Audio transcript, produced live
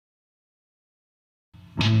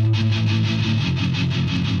So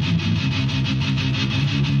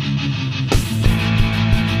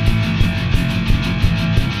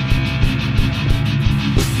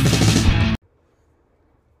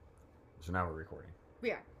now we're recording.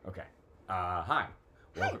 We are. Okay. Hi.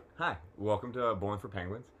 Hi. Welcome to Bowling for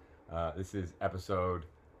Penguins. This is episode...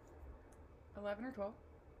 11 or 12?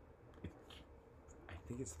 I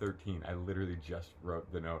think it's 13. I literally just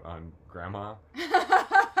wrote the note on Grandma.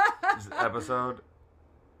 This is episode...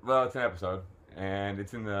 Well, it's an episode. And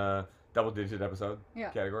it's in the double-digit episode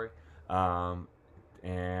category. And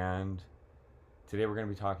today we're going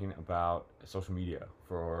to be talking about social media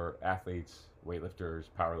for athletes, weightlifters,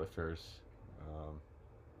 powerlifters.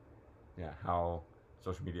 How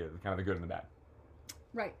social media, kind of the good and the bad.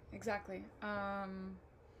 Right, exactly. Do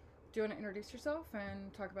you want to introduce yourself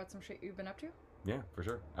and talk about some shit you've been up to? Yeah, for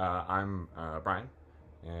sure. I'm Brian,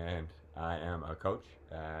 and I am a coach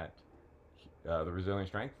at the Resilient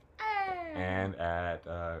Strength and at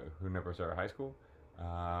Hunabassara High School.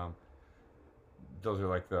 Those are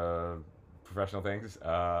like the professional things.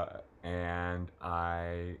 And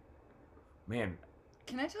Can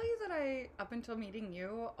I tell you that I, up until meeting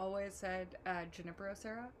you, always said Junipero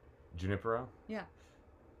Sarah? Junipero? Yeah.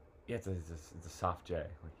 Yeah, it's a soft J, like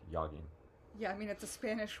yogging. Yeah, I mean, it's a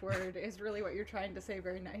Spanish word, is really what you're trying to say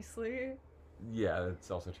very nicely. Yeah,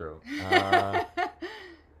 that's also true.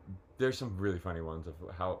 There's some really funny ones of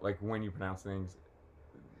how, like, when you pronounce things,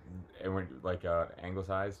 and when, like,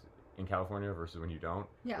 anglicized in California versus when you don't,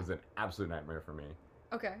 Yeah. was an absolute nightmare for me.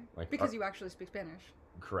 Okay, Like, because you actually speak Spanish.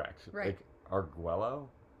 Correct. Right. Like, Arguello?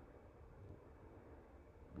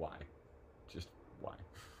 Why? Just why?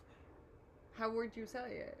 How would you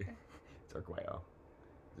say it? It's Arguello.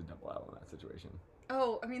 There's a double L in that situation.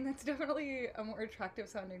 Oh, I mean, that's definitely a more attractive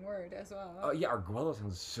sounding word as well. Oh, yeah, Arguello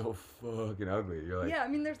sounds so fucking ugly. You're like... Yeah, I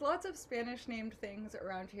mean, there's lots of Spanish named things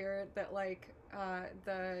around here that, like,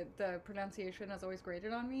 the pronunciation is always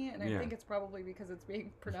graded on me, and I think it's probably because it's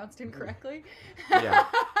being pronounced incorrectly. Yeah.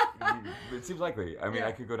 It seems likely. I mean, Yeah.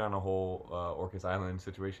 I could go down a whole Orcas Island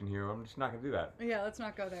situation here. I'm just not going to do that. Yeah, let's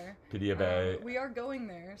not go there. Padilla Bay. We are going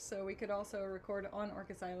there, so we could also record on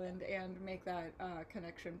Orcas Island and make that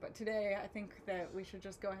connection. But today, I think that we should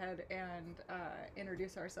just go ahead and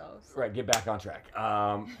introduce ourselves. Right, get back on track. So,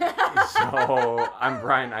 I'm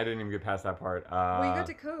Brian. I didn't even get past that part. Well, you got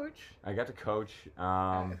to coach. I got to coach.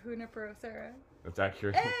 Hunipero Sarah. That's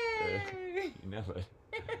accurate. Hey! You nailed it.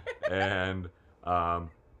 And,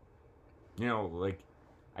 you know, like,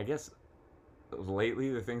 I guess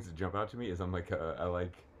lately the things that jump out to me is I'm like, I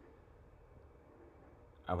like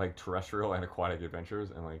terrestrial and aquatic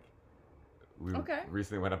adventures, and like, we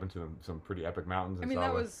recently went up into some pretty epic mountains. And I mean,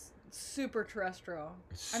 that was super terrestrial.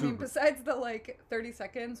 Super. I mean, besides the, like, 30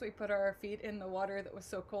 seconds we put our feet in the water that was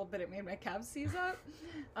so cold that it made my calves seize up,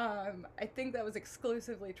 I think that was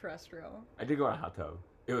exclusively terrestrial. I did go in a hot tub.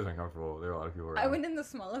 It was uncomfortable. There were a lot of people around. I went in the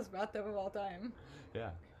smallest bathtub of all time.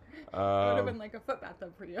 Yeah. It would have been like a foot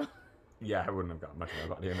bathtub for you. Yeah, I wouldn't have gotten much of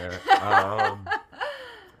my body in there.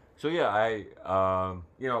 So yeah, I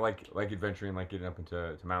you know, like adventuring, like getting up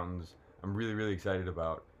into mountains. I'm really, really excited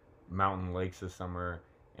about mountain lakes this summer,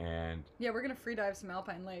 and yeah, we're gonna free dive some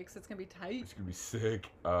alpine lakes. It's gonna be tight. It's gonna be sick.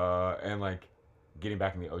 And like getting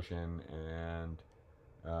back in the ocean and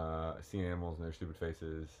seeing animals and their stupid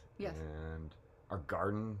faces. Yes. And our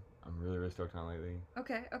garden, I'm really, really stoked on lately.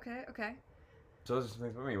 Okay. So those are some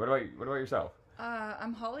things about me. What about yourself?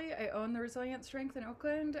 I'm Holly. I own the Resilient Strength in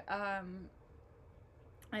Oakland. I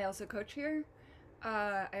also coach here.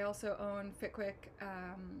 I also own FitQuick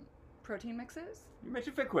protein mixes. You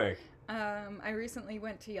mentioned FitQuick. I recently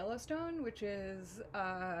went to Yellowstone, which is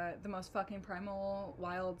the most fucking primal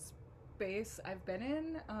wild space I've been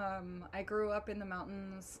in. I grew up in the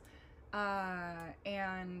mountains, and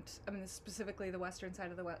I mean specifically the western side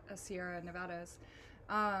of the Sierra Nevadas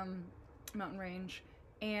mountain range,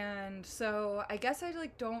 and so I guess I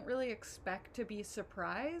like don't really expect to be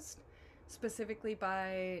surprised specifically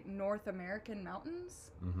by North American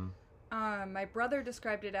mountains. Mm-hmm. My brother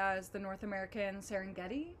described it as the North American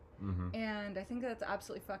Serengeti, and I think that's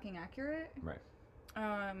absolutely fucking accurate. Right.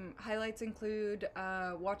 Highlights include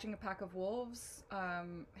watching a pack of wolves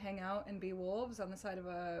hang out and be wolves on the side of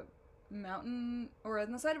a mountain or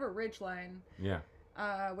on the side of a ridge line. Yeah.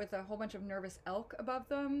 With a whole bunch of nervous elk above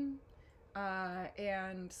them.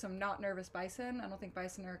 And some not nervous bison. I don't think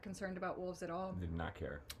bison are concerned about wolves at all. Did not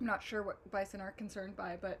care. I'm not sure what bison are concerned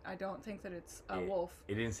by, but I don't think that it's a wolf.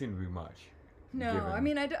 It didn't seem to be much. No, I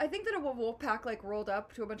mean, I think that if a wolf pack, like, rolled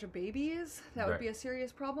up to a bunch of babies, that would be a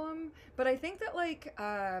serious problem. But I think that, like,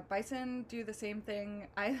 bison do the same thing.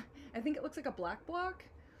 I think it looks like a black block.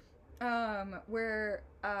 Where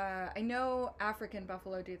I know African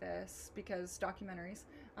buffalo do this because documentaries,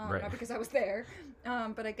 Right. not because I was there,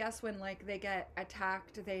 but I guess when like they get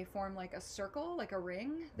attacked, they form like a circle, like a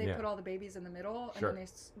ring. They Yeah. put all the babies in the middle, Sure. and then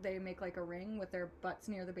they make like a ring with their butts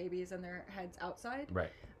near the babies and their heads outside.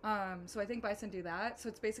 Right. So I think bison do that. So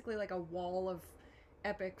it's basically like a wall of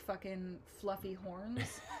epic fucking fluffy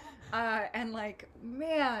horns. And like,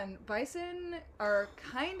 man, bison are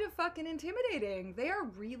kind of fucking intimidating. They are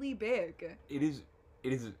really big. It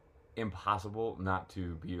is impossible not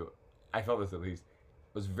to be. I felt this at least.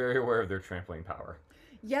 Was very aware of their trampling power.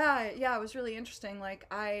 Yeah, it was really interesting. Like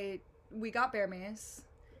we got bear mace,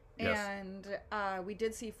 Yes. and we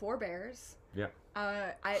did see 4 bears. Yeah.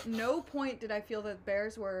 At no point did I feel that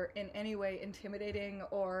bears were in any way intimidating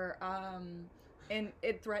or in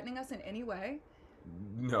it threatening us in any way.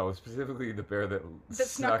 No, specifically the bear that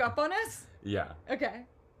Snuck up on us. Yeah. Okay.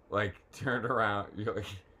 Like turned around,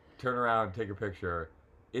 turn around, take a picture.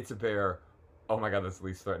 It's a bear. Oh my god, that's the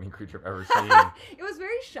least threatening creature I've ever seen. It was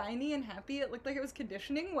very shiny and happy. It looked like it was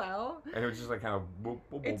conditioning well. And it was just like kind of boop,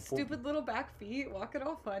 boop, Its boop, boop. stupid little back feet walking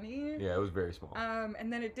all funny. Yeah, it was very small.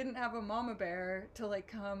 And then it didn't have a mama bear to like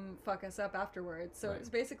come fuck us up afterwards. So Right. it was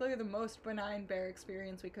basically the most benign bear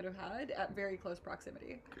experience we could have had at very close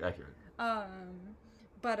proximity. Accurate.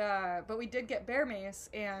 But we did get bear mace,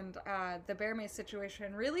 and the bear mace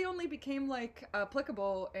situation really only became like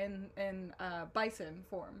applicable in bison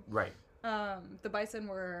form. Right. The bison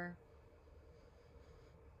were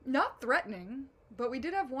not threatening, but we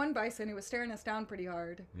did have one bison who was staring us down pretty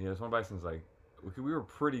hard. Yeah, this one bison's like, we were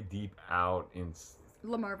pretty deep out in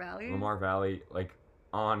Lamar Valley. Lamar Valley, like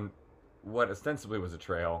on what ostensibly was a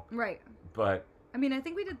trail, Right. but I mean, I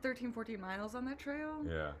think we did 13, 14 miles on that trail.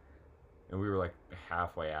 yeah, and we were like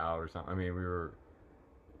halfway out or something. I mean, we were.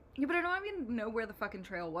 Yeah, but I don't even know where the fucking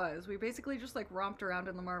trail was. We basically just like romped around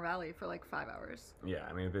in Lamar Valley for like 5 hours. Yeah,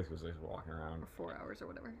 I mean, it basically was just walking around. Or 4 hours or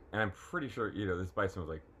whatever. And I'm pretty sure, this bison was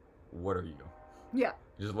like, "What are you?" Yeah.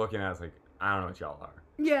 Just looking at us like, "I don't know what y'all are."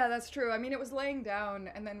 Yeah, that's true. I mean, it was laying down,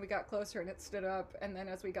 and then we got closer, and it stood up, and then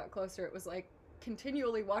as we got closer, it was like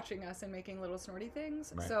continually watching us and making little snorty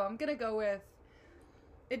things. Right. So I'm gonna go with.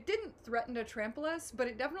 It didn't threaten to trample us, but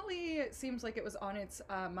it definitely seems like it was on its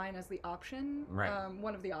mind as the option. Right.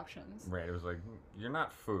 One of the options. Right. It was like, "You're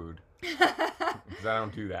not food," because I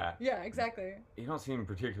don't do that. Yeah, exactly. You don't seem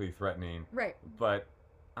particularly threatening, Right. but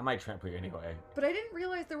I might trample you anyway. But I didn't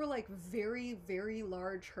realize there were like very, very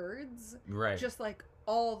large herds. Right. Just like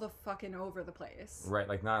all the fucking over the place. Right.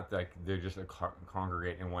 Like not like they're just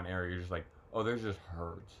congregate in one area. You're just like, oh, there's just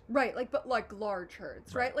herds. Right, like but like large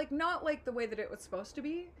herds, right? Right. Like not like the way that it was supposed to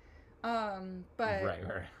be. But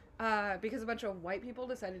Right. because a bunch of white people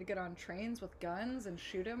decided to get on trains with guns and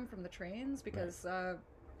shoot them from the trains because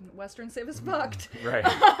Western Civ is fucked. Right.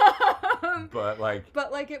 But like.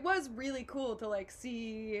 But like it was really cool to like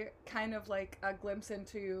see kind of like a glimpse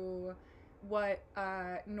into what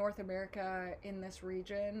North America in this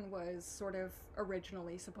region was sort of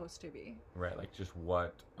originally supposed to be. Right. Like just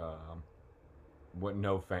what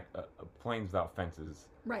plains without fences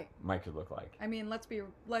Right. could look like. I mean,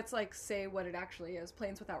 let's like say what it actually is: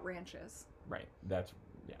 plains without ranches. Right. That's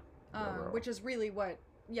Which is really what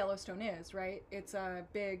Yellowstone is, right? It's a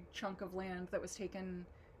big chunk of land that was taken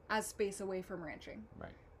as space away from ranching.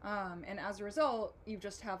 Right. And as a result, you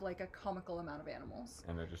just have like a comical amount of animals.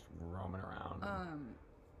 And they're just roaming around.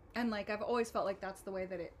 And like I've always felt like that's the way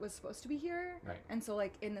that it was supposed to be here. Right. And so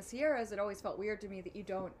like in the Sierras, it always felt weird to me that you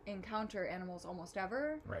don't encounter animals almost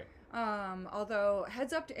ever. Right. Although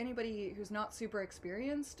heads up to anybody who's not super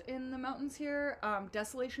experienced in the mountains here,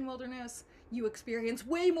 Desolation Wilderness, you experience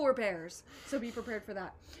way more bears. So be prepared for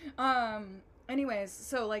that. Anyways,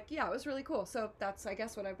 so like, yeah, it was really cool. So that's, I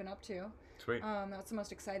guess, what I've been up to. Sweet. That's the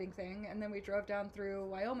most exciting thing. And then we drove down through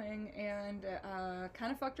Wyoming and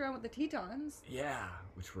kind of fucked around with the Tetons. Yeah,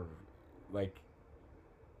 which were like,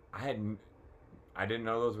 I didn't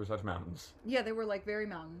know those were such mountains. Yeah, they were like very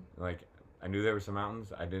mountain. Like, I knew there were some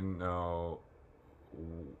mountains. I didn't know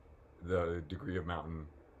the degree of mountain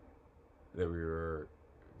that we were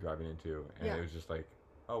driving into, and Yeah. it was just like,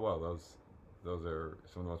 oh well, those are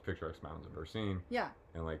some of the most picturesque mountains I've ever seen, Yeah,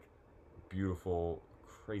 and like beautiful,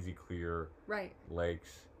 crazy clear right.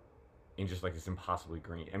 lakes, and just like this impossibly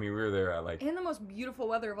green. I mean, we were there at like And the most beautiful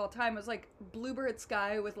weather of all time was like bluebird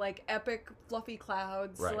sky with like epic fluffy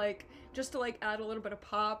clouds, Right. like just to like add a little bit of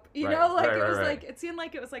pop, you Right, know, like right, it was right, like right. it seemed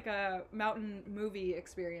like it was like a mountain movie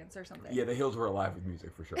experience or something. yeah, the hills were alive with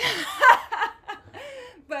music for sure.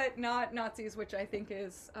 But not Nazis, which I think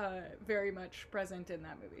is very much present in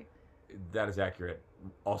that movie. That is accurate.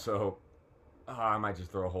 Also, I might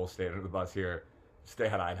just throw a whole state under the bus here. Stay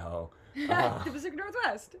out of Idaho. The Pacific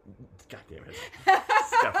Northwest. God damn it.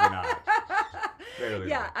 It's definitely not. Barely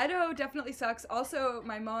Yeah, not. Idaho definitely sucks. Also,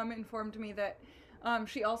 my mom informed me that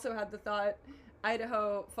she also had the thought,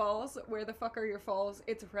 Idaho falls, where the fuck are your falls?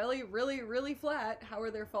 It's really, really, really flat. How are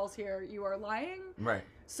there falls here? You are lying. Right.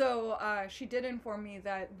 So she did inform me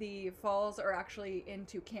that the falls are actually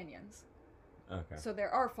into canyons. Okay. So there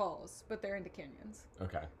are falls, but they're into canyons.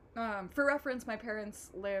 Okay. For reference, my parents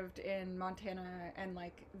lived in Montana and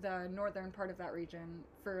like the northern part of that region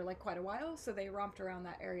for like quite a while, so they romped around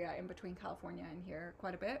that area in between California and here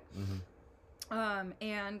quite a bit.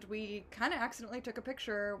 And we kind of accidentally took a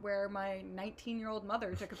picture where my 19-year-old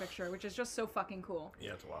mother took a picture, which is just so fucking cool.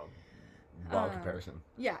 Yeah, it's wild. Wild comparison.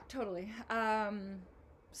 Yeah, totally.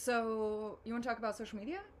 So you want to talk about social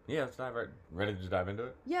media? Yeah, let's dive right. Ready to just dive into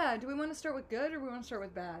it? Yeah. Do we want to start with good or do we want to start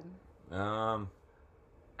with bad?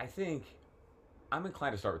 I think I'm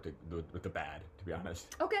inclined to start with the bad, to be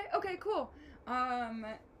honest. Okay, cool.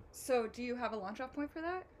 So do you have a launch off point for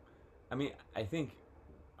that? I mean, I think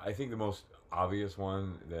the most obvious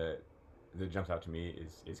one that jumps out to me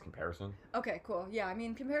is comparison. Okay, cool. Yeah, I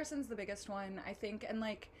mean, comparison's the biggest one, I think, and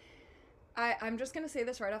like I'm just going to say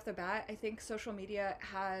this right off the bat. I think social media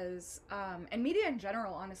has, and media in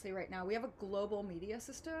general, honestly, right now, we have a global media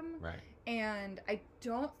system. Right. And I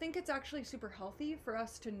don't think it's actually super healthy for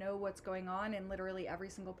us to know what's going on in literally every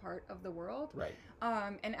single part of the world. Right.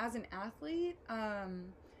 And as an athlete,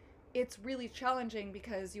 it's really challenging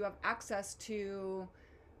because you have access to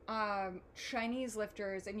Chinese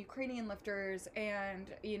lifters and Ukrainian lifters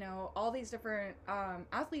and, you know, all these different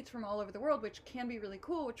athletes from all over the world, which can be really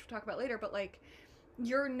cool, which we'll talk about later. But, like,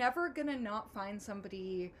 you're never going to not find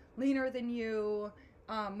somebody leaner than you,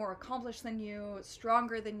 more accomplished than you,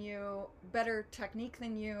 stronger than you, better technique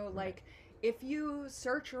than you. Right. Like, if you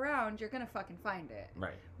search around, you're going to fucking find it.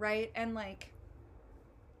 Right. Right? And, like,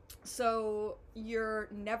 so you're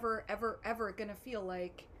never, ever, ever going to feel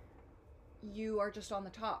like you are just on the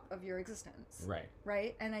top of your existence. Right.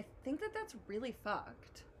 Right? And I think that that's really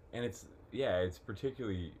fucked. And it's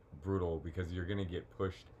particularly brutal because you're going to get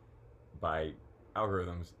pushed by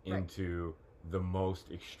algorithms into the most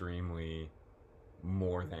extremely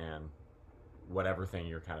more than whatever thing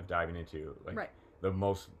you're kind of diving into. Like the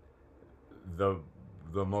most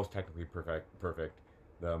technically perfect,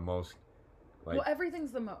 the most like, well,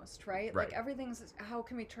 everything's the most, right? Right. Like everything's how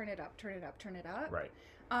can we turn it up? Right.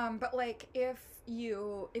 But like if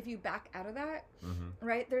you back out of that,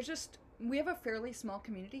 right? We have a fairly small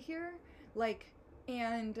community here, like,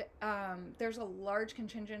 and there's a large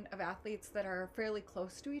contingent of athletes that are fairly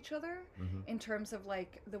close to each other in terms of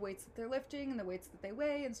like the weights that they're lifting and the weights that they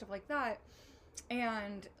weigh and stuff like that.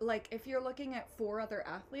 And like if you're looking at 4 other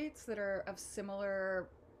athletes that are of similar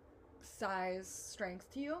size, strength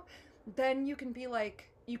to you, then you can be like,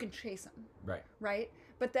 you can chase them. Right?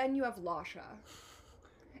 But then you have Lasha.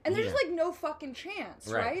 And there's like no fucking chance,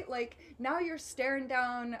 right? Like now you're staring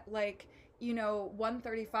down like, you know,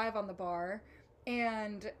 135 on the bar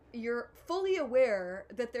and you're fully aware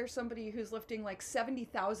that there's somebody who's lifting like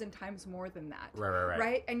 70,000 times more than that.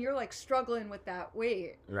 Right? And you're like struggling with that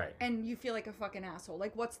weight. Right. And you feel like a fucking asshole.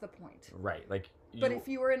 Like what's the point? Right. Like but if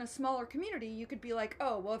you were in a smaller community, you could be like,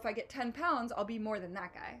 oh, well, if I get 10 pounds, I'll be more than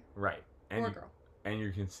that guy. Right. And or girl. And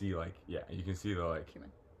you can see like, you can see the like,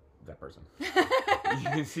 human. That person. You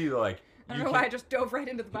can see the like. I don't know why I just dove right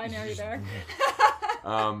into the binary there.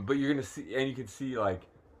 But you're gonna see, and you can see like,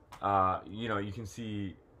 you know, you can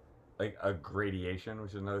see like a gradation,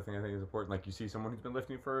 which is another thing I think is important. Like you see someone who's been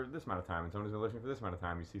lifting for this amount of time, and someone who's been lifting for this amount of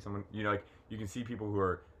time. You see someone, you know, like you can see people who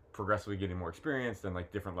are progressively getting more experienced and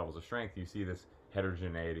like different levels of strength. You see this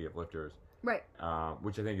heterogeneity of lifters, right?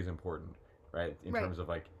 Which I think is important, right? In terms of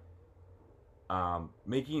like,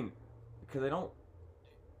 making, because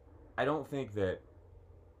I don't think that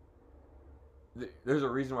there's a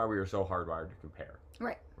reason why we are so hardwired to compare.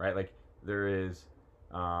 Right? Like there is,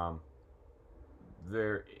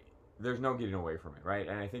 there's no getting away from it, right?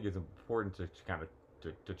 And I think it's important to kind of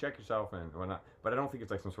to check yourself and whatnot. But I don't think it's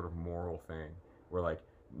like some sort of moral thing where like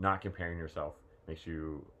not comparing yourself makes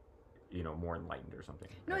you, you know, more enlightened or something.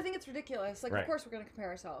 No, I think it's ridiculous. Like, of course we're going to compare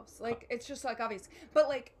ourselves. Like, it's just, like, obvious. But,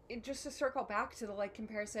 like, just to circle back to the, like,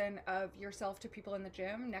 comparison of yourself to people in the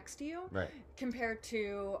gym next to you compared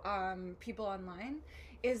to people online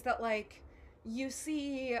is that, like, you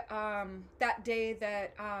see that day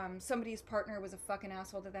that somebody's partner was a fucking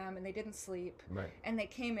asshole to them and they didn't sleep. And they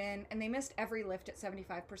came in and they missed every lift at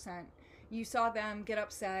 75%. You saw them get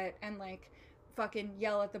upset and, like, fucking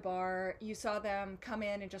yell at the bar. You saw them come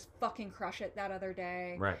in and just fucking crush it that other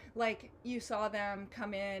day. Right. Like, you saw them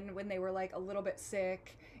come in when they were, like, a little bit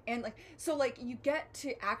sick. And, like, so, like, you get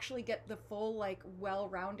to actually get the full, like,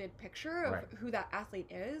 well-rounded picture of who that athlete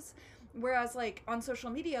is. Whereas, like, on social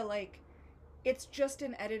media, like, it's just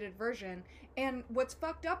an edited version. And what's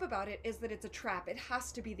fucked up about it is that it's a trap. It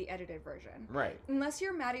has to be the edited version. Right. Unless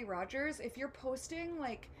you're Maddie Rogers, if you're posting,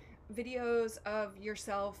 like, videos of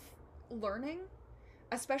yourself learning,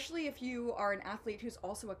 especially if you are an athlete who's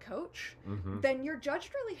also a coach, then you're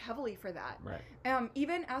judged really heavily for that. Right.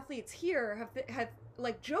 Even athletes here have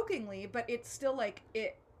like, jokingly, but it's still, like,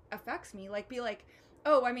 it affects me. Like, be like,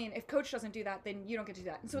 oh, I mean, if coach doesn't do that, then you don't get to do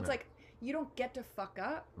that. And so it's like, you don't get to fuck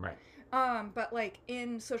up. Right. But, like,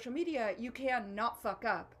 in social media, you can not fuck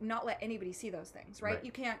up, not let anybody see those things, right?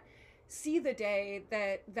 You can't see the day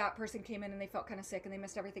that person came in and they felt kind of sick and they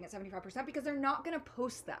missed everything at 75% because they're not going to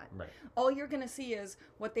post that. Right. All you're going to see is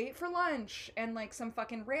what they ate for lunch and, like, some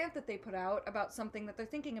fucking rant that they put out about something that they're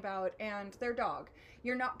thinking about and their dog.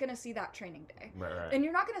 You're not going to see that training day. Right. And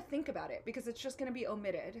you're not going to think about it because it's just going to be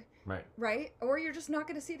omitted. Right. Right? Or you're just not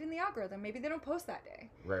going to see it in the algorithm. Maybe they don't post that day.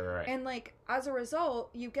 Right. And, like, as a result,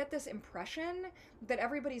 you get this impression that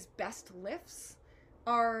everybody's best lifts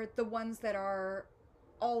are the ones that are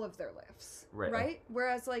all of their lifts, right?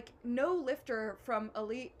 Whereas, like, no lifter from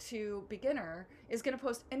elite to beginner is going to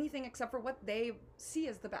post anything except for what they see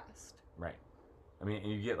as the best. Right. I mean,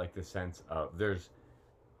 you get, like, the sense of, there's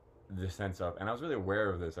the sense of, and I was really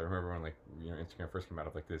aware of this. I remember when, like, you know, Instagram first came out,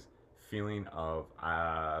 of, like, this feeling of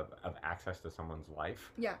access to someone's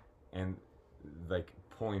life. Yeah. And, like,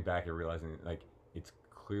 pulling back and realizing, like, it's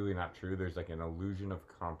clearly not true. There's, like, an illusion of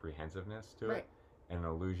comprehensiveness to it, and an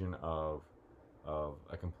illusion of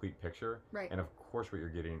a complete picture. Right. And of course what you're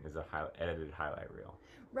getting is a edited highlight reel.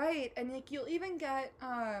 Right. And, like, you'll even get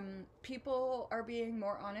people are being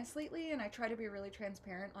more honest lately, and I try to be really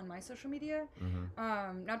transparent on my social media.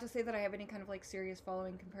 Not to say that I have any kind of, like, serious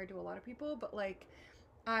following compared to a lot of people, but, like,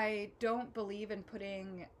 I don't believe in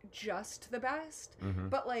putting just the best,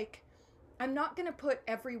 but, like, I'm not going to put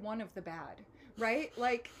every one of the bad, right?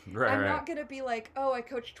 Like, I'm not going to be like, oh, I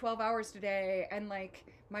coached 12 hours today and, like,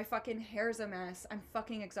 my fucking hair's a mess. I'm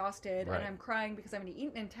fucking exhausted and I'm crying because I haven't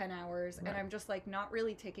eaten in 10 hours and I'm just, like, not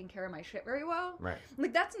really taking care of my shit very well. Right.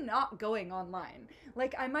 Like, that's not going online.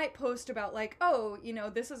 Like, I might post about, like, oh, you know,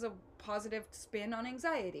 this is a positive spin on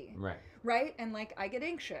anxiety. Right. Right? And, like, I get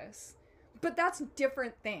anxious. But that's a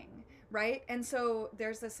different thing, right? And so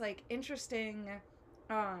there's this, like, interesting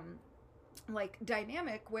like,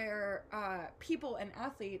 dynamic where people and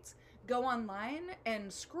athletes go online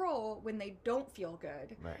and scroll when they don't feel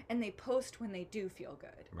good, and they post when they do feel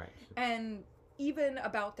good, and even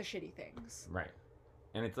about the shitty things,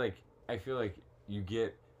 and it's like, I feel like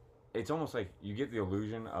it's almost like you get the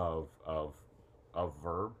illusion of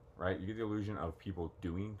verb, right? You get the illusion of people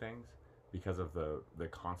doing things because of the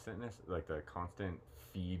constantness, like the constant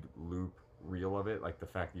feed loop reel of it, like the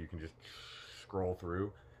fact that you can just scroll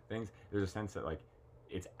through things. There's a sense that, like,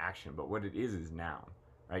 it's action, but what it is noun,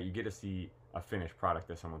 right? You get to see a finished product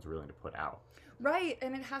that someone's willing to put out, right?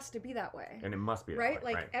 And it has to be that way, and it must be right. That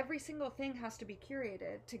way, like, every single thing has to be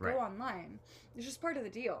curated to go online. It's just part of the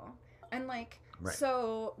deal. And, like,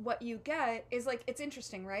 so what you get is, like, it's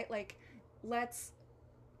interesting, right? Like, let's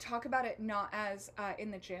talk about it not as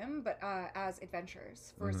in the gym, but as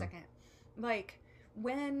adventures for a second. Like,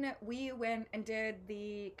 when we went and did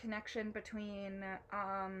the connection between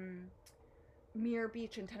Muir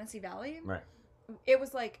Beach and Tennessee Valley, it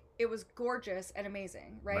was, like, it was gorgeous and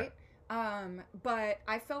amazing, right? But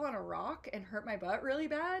I fell on a rock and hurt my butt really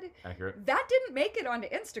bad. Accurate. That didn't make it onto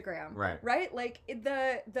Instagram. Right. Like,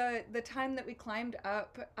 the time that we climbed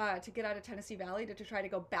up to get out of Tennessee Valley to try to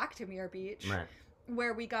go back to Muir Beach.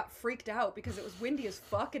 Where we got freaked out because it was windy as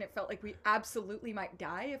fuck and it felt like we absolutely might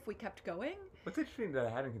die if we kept going. What's interesting that I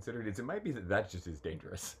hadn't considered is it might be that just is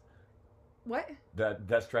dangerous. What?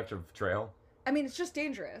 That stretch of trail? I mean, it's just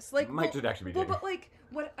dangerous. Like, it might just actually be dangerous. But, like,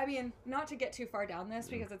 what, I mean, not to get too far down this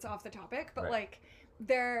because it's off the topic, but, like,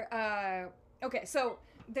 okay, so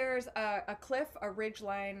there's a cliff, a ridge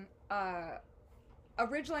line that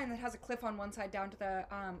has a cliff on one side down to the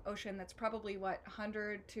ocean that's probably,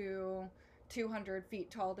 100 to 200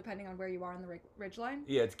 feet tall, depending on where you are on the ridge line.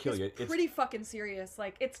 Yeah, it's Kilya. It's pretty fucking serious.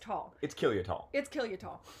 Like, it's tall. It's Kilya tall. It's Kilya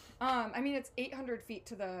tall. I mean, it's 800 feet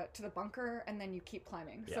to the bunker, and then you keep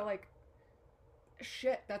climbing. Yeah. So, like,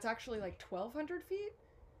 shit, that's actually, like, 1,200 feet?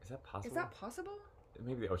 Is that possible? Is that possible?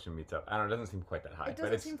 Maybe the ocean meets up. I don't know. It doesn't seem quite that high. It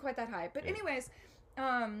doesn't seem quite that high. But anyways,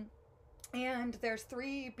 And there's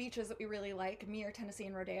 3 beaches that we really like: Muir, Tennessee,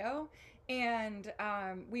 and Rodeo. And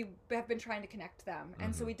we have been trying to connect them.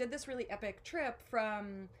 And so we did this really epic trip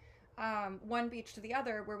from one beach to the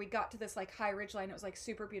other, where we got to this like high ridgeline. It was like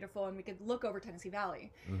super beautiful, and we could look over Tennessee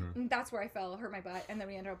Valley. And that's where I fell, hurt my butt, and then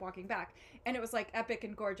we ended up walking back. And it was like epic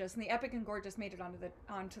and gorgeous. And the epic and gorgeous made it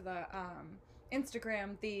onto the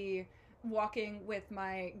Instagram. The walking with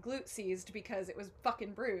my glute seized because it was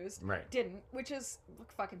fucking bruised. Right. Didn't, which is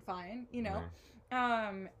fucking fine, you know.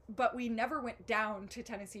 Right. But we never went down to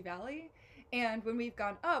Tennessee Valley. And when we've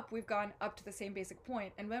gone up to the same basic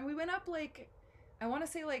point. And when we went up, like, I want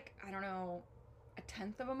to say, like, I don't know, a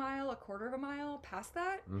 1/10 of a mile, a 1/4 of a mile past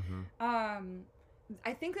that.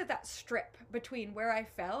 I think that strip between where I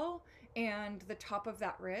fell and the top of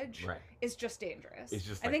that ridge is just dangerous. It's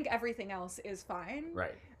just like, I think everything else is fine.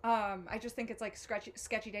 Right. I just think it's like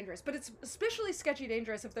sketchy dangerous, but it's especially sketchy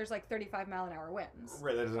dangerous if there's like 35-mile-an-hour winds.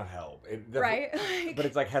 Right, that doesn't help. Right. But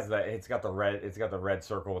it's like it's got the red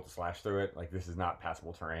circle with the slash through it. Like, this is not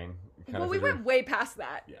passable terrain. Well, we went way past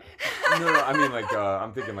that. Yeah. No, I mean, like,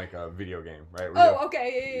 I'm thinking like a video game, right?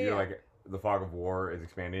 Okay. Yeah. You're like, the fog of war is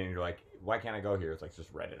expanding, and you're like, why can't I go here? It's like,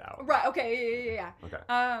 just read it out. Right. Okay. Yeah.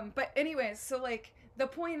 Okay. But anyways, so like, the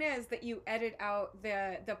point is that you edit out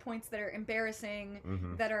the points that are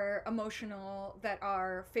embarrassing, that are emotional, that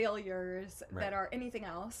are failures, that are anything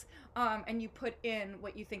else, and you put in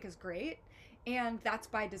what you think is great. And that's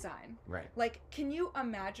by design. Right. Like, can you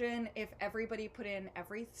imagine if everybody put in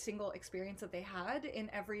every single experience that they had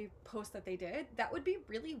in every post that they did? That would be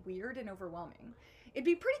really weird and overwhelming. It'd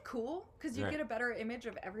be pretty cool because you get a better image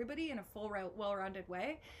of everybody in a full, well-rounded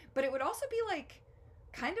way. But it would also be like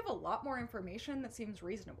kind of a lot more information that seems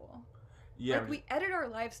reasonable. Yeah. Like, we edit our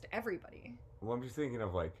lives to everybody. Well, I'm just thinking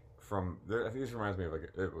of like I think this reminds me of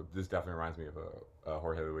like this definitely reminds me of a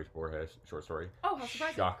Jorge Luis Borges short story. Oh, how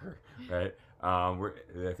surprising! Shocker, right? I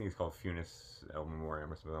think it's called Funes El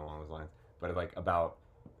Memoriam or something along those lines. But it's like about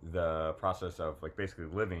the process of like basically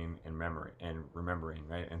living in memory and remembering,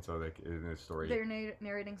 right? And so like in this story, they're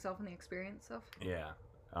narrating self and the experience stuff. Yeah,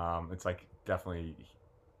 it's like definitely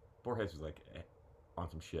Borges was like on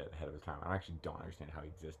some shit ahead of his time. I actually don't understand how he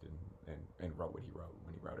existed and wrote what he wrote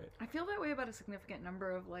when he wrote it. I feel that way about a significant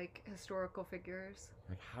number of like historical figures.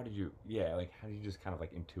 Like, how did you just kind of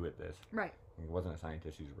like intuit this? Right. He wasn't a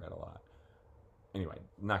scientist who's read a lot. Anyway,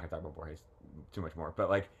 not gonna talk about Borges too much more, but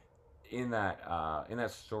like in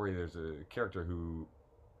that story, there's a character who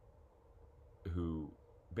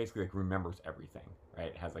basically like remembers everything,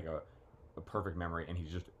 right? Has like a perfect memory, and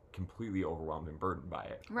he's just completely overwhelmed and burdened by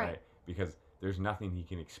it, right? Because there's nothing he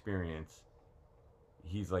can experience.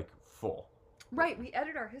 He's like full. Right. We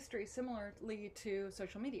edit our history similarly to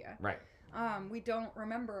social media. Right. We don't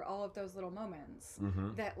remember all of those little moments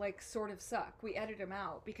that like sort of suck. We edit them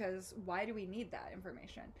out because why do we need that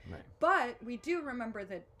information? Right. But we do remember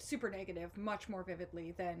the super negative much more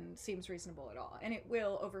vividly than seems reasonable at all. And it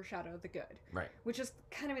will overshadow the good. Right. Which is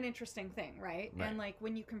kind of an interesting thing, right? Right. And like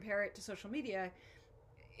when you compare it to social media,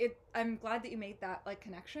 I'm glad that you made that like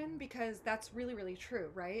connection, because that's really, really true,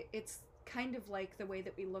 right? It's kind of like the way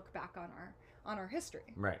that we look back on our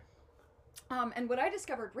history. Right. And what I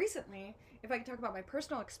discovered recently, if I can talk about my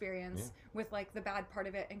personal experience with like the bad part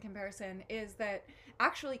of it in comparison, is that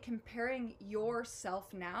actually comparing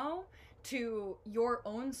yourself now to your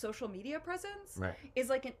own social media presence is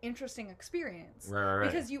like an interesting experience. Right.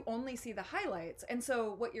 Because you only see the highlights. And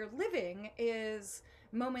so what you're living is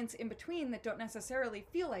moments in between that don't necessarily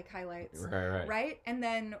feel like highlights. Right? And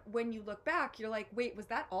then when you look back, you're like, wait, was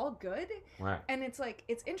that all good? Right. And it's like,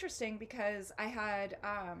 it's interesting because I had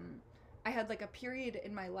like a period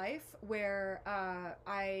in my life where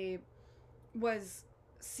I was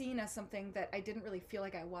seen as something that I didn't really feel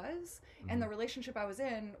like I was. And the relationship I was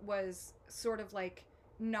in was sort of like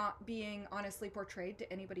not being honestly portrayed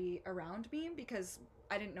to anybody around me because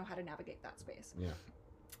I didn't know how to navigate that space. Yeah.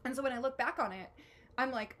 And so when I look back on it,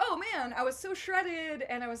 I'm like, oh man, I was so shredded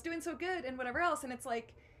and I was doing so good and whatever else. And it's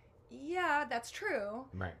like, yeah, that's true.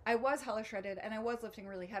 Right. I was hella shredded and I was lifting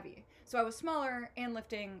really heavy. So I was smaller and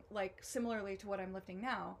lifting like similarly to what I'm lifting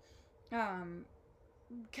now.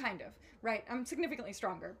 Kind of, right? I'm significantly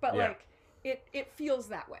stronger, but like it feels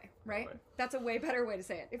that way, right? Totally. That's a way better way to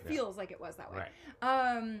say it. It feels like it was that way.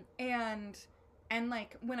 Right. And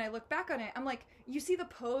like when I look back on it, I'm like, you see the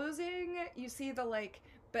posing, you see the like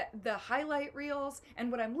the highlight reels, and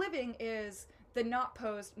what I'm living is the not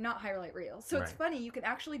posed, not highlight reels. So it's funny, you can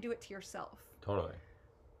actually do it to yourself. Totally.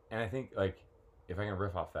 And I think like if I can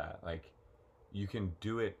riff off that, like you can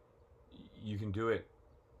do it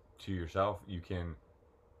to yourself. You can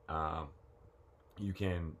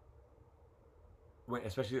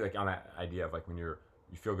especially like on that idea of like when you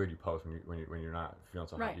feel good, you post. When you're not feeling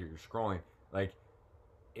so hot, Right. you're scrolling. Like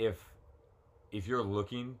if you're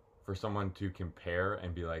looking for someone to compare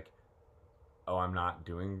and be like, oh, I'm not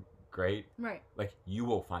doing great, Right. like you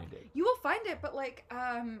will find it. You will find it, but like,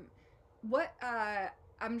 what?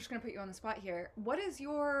 I'm just gonna put you on the spot here. What does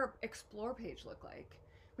your explore page look like?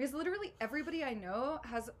 Because literally everybody I know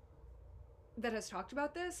that has talked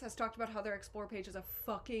about this has talked about how their explore page is a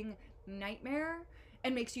fucking nightmare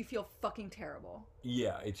and makes you feel fucking terrible.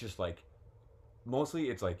 Yeah, it's just like mostly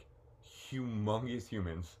it's like humongous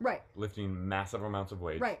humans Right. lifting massive amounts of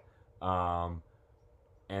weights. Right.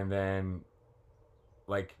 And then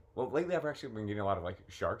like, well, lately I've actually been getting a lot of like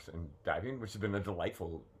sharks and diving, which has been a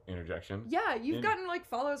delightful interjection. Yeah, you've gotten like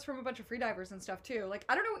follows from a bunch of freedivers and stuff too. Like,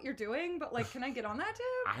 I don't know what you're doing, but like, can I get on that too?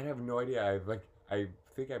 I have no idea. I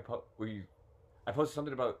think I posted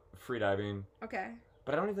something about freediving, Okay.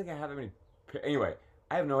 but I don't even think I have that many. Anyway,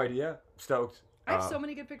 I have no idea. Stoked. I have so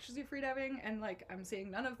many good pictures of freediving, and like I'm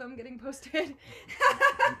seeing none of them getting posted.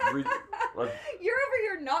 What? You're over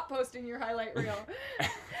here not posting your highlight reel.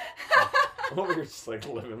 I'm over here just like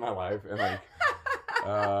living my life and like,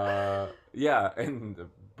 yeah,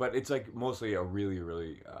 but it's like mostly a really,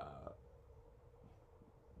 really,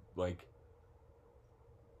 like,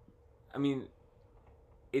 I mean,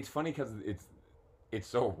 it's funny because it's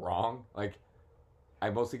so wrong. Like, I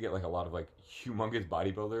mostly get like a lot of like humongous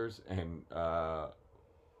bodybuilders and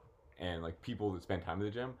like people that spend time in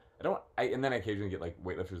the gym. And then I occasionally get like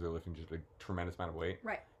weightlifters that are lifting just a tremendous amount of weight.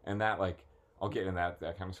 Right. And that like I'll get in that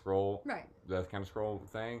kind of scroll. Right. That kind of scroll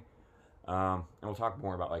thing. And we'll talk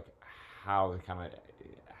more about like how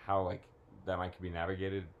like that might be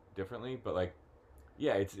navigated differently. But like,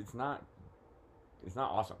 yeah, it's not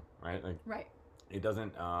awesome, right? Like, Right. it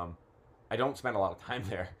doesn't. I don't spend a lot of time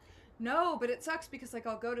there. No, but it sucks because like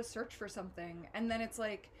I'll go to search for something and then it's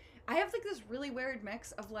like I have like this really weird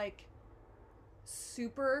mix of like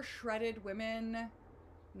super shredded women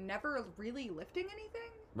never really lifting anything.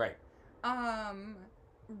 Right.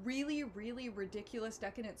 Really, really ridiculous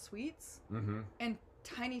decadent suites. Mm-hmm. And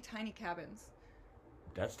tiny cabins.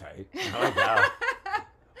 That's tight. I like that.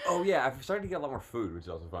 Oh yeah, I've started to get a lot more food, which is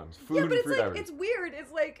also fun. Food yeah, but and it's like divers. it's weird.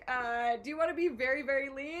 It's like, do you want to be very, very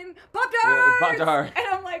lean? Pop-Tarts! Pop-Tart. And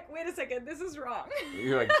I'm like, wait a second, this is wrong.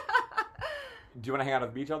 You're like, do you want to hang out at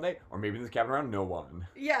the beach all day, or maybe in this cabin around no one?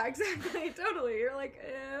 Yeah, exactly, totally. You're like,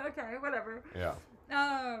 okay, whatever. Yeah.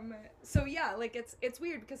 So yeah, like it's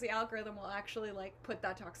weird because the algorithm will actually like put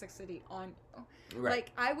that toxicity on you. Right.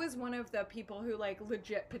 Like I was one of the people who like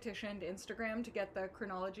legit petitioned Instagram to get the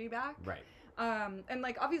chronology back. Right. And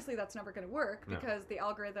like obviously that's never going to work No. because the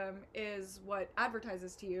algorithm is what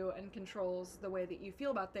advertises to you and controls the way that you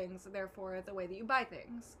feel about things, therefore the way that you buy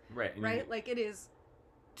things. Right. And Right? Like it is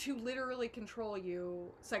to literally control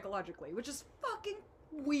you psychologically, which is fucking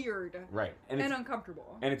weird. Right. And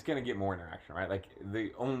uncomfortable. And it's gonna get more interaction, right? Like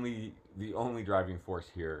the only driving force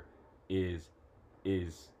here is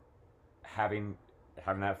having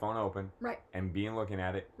that phone open, Right. and being looking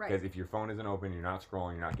at it. Right. Because if your phone isn't open, you're not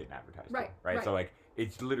scrolling, you're not getting advertised. to, Right, Right. right. So like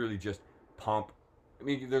it's literally just pump. I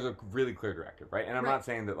mean, there's a really clear directive, right? And I'm Right. not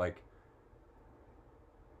saying that like.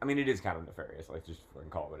 I mean, it is kind of nefarious. Like, just fucking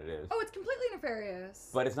call it what it is. Oh, it's completely nefarious.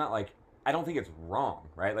 But it's not like I don't think it's wrong,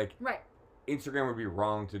 right? Like right. Instagram would be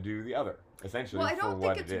wrong to do the other, essentially. Well, I for don't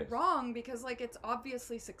what think it it's is. wrong because like it's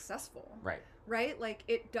obviously successful. Right. Right? Like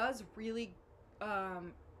it does really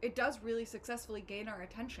successfully gain our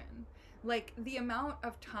attention. Like the amount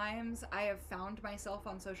of times I have found myself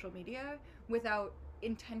on social media without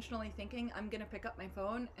intentionally thinking I'm gonna pick up my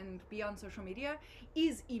phone and be on social media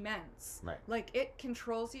is immense. Right. Like it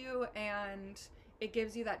controls you and it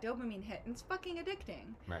gives you that dopamine hit and it's fucking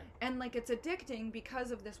addicting. Right. And like it's addicting because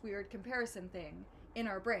of this weird comparison thing in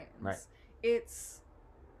our brains. Right. It's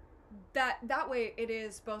that way it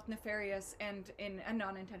is both nefarious and in a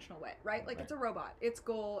non-intentional way, right? Like Right. it's a robot. Its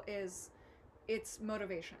goal is its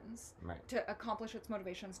motivations. Right. To accomplish its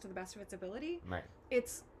motivations to the best of its ability. Right.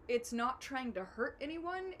 It's not trying to hurt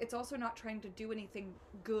anyone. It's also not trying to do anything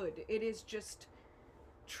good. It is just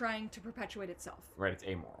trying to perpetuate itself. Right. It's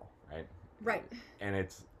amoral, right? Right. And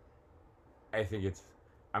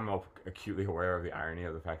I'm acutely aware of the irony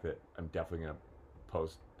of the fact that I'm definitely going to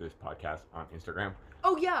post this podcast on Instagram.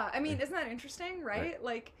 Oh yeah, I mean, isn't that interesting, right? Right.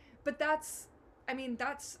 Like, but that's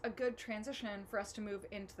a good transition for us to move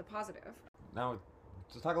into the positive. Now,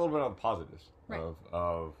 let's talk a little bit about the positives Right.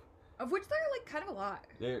 of which there are like kind of a lot.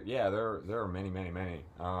 there are many.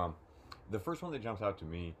 The first one that jumps out to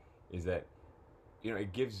me is that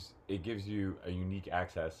it gives you a unique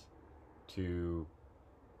access to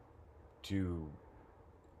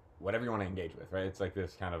whatever you want to engage with, right? It's like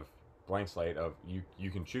this kind of blank slate of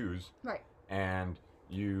you can choose, Right. and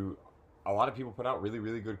a lot of people put out really,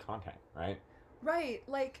 really good content, right? Right.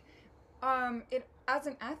 Like, it as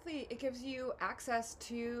an athlete, it gives you access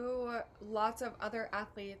to lots of other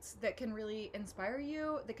athletes that can really inspire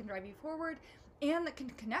you, that can drive you forward, and that can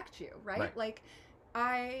connect you, right? Right. Like,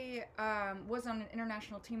 I was on an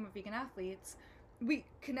international team of vegan athletes. We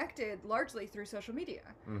connected largely through social media.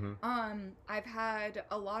 Mm-hmm. I've had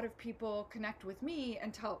a lot of people connect with me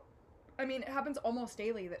and tell. I mean, it happens almost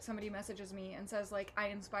daily that somebody messages me and says, like, I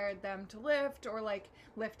inspired them to lift, or like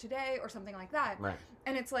lift today, or something like that. Right.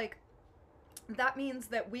 And it's like, that means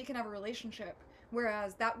that we can have a relationship,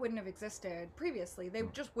 whereas that wouldn't have existed previously. They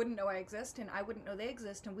just wouldn't know I exist, and I wouldn't know they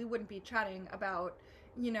exist, and we wouldn't be chatting about,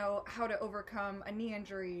 you know, how to overcome a knee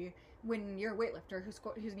injury when you're a weightlifter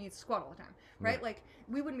who needs to squat all the time, right? Right. Like,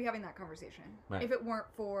 we wouldn't be having that conversation Right. if it weren't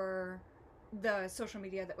for the social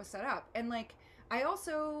media that was set up. And like, I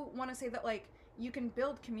also want to say that, like, you can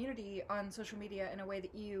build community on social media in a way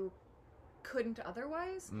that you couldn't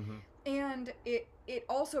otherwise. Mm-hmm. And it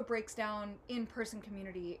also breaks down in-person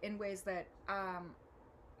community in ways that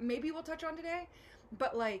maybe we'll touch on today.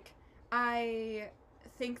 But like, I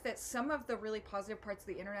think that some of the really positive parts of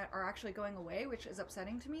the internet are actually going away, which is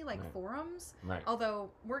upsetting to me, like Right. forums. Right. Although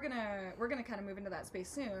we're gonna kind of move into that space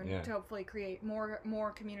soon, Yeah. to hopefully create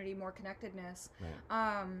more community, more connectedness.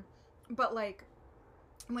 Right. But like,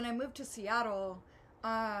 when I moved to Seattle,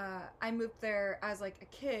 I moved there as like a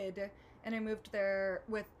kid, and I moved there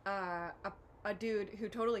with a dude who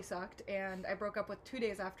totally sucked, and I broke up with 2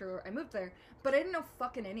 days after I moved there. But I didn't know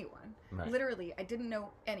fucking anyone. Right. Literally, I didn't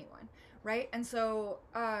know anyone, right? And so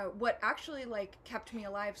what actually like kept me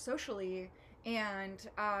alive socially and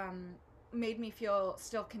made me feel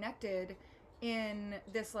still connected in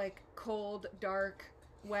this like cold, dark,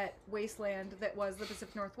 wet wasteland that was the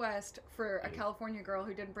Pacific Northwest for a California girl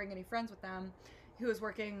who didn't bring any friends with them, who was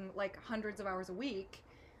working like hundreds of hours a week,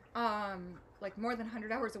 like more than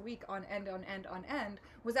 100 hours a week on end,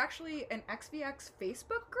 was actually an XVX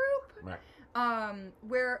Facebook group. Right.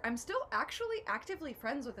 Where I'm still actually actively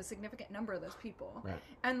friends with a significant number of those people. Right.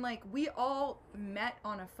 And like, we all met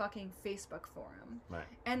on a fucking Facebook forum. Right.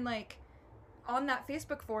 And like, on that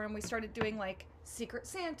Facebook forum, we started doing like Secret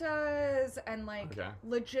Santas and like Okay.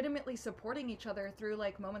 legitimately supporting each other through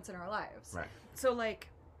like moments in our lives. Right. So like,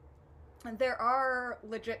 there are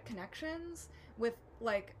legit connections with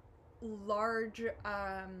like large,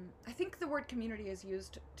 I think the word community is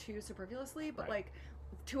used too superfluously, but Right. like,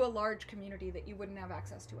 to a large community that you wouldn't have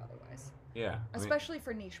access to otherwise, Yeah. I mean, especially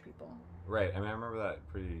for niche people. right. I mean, I remember that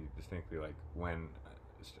pretty distinctly. Like when,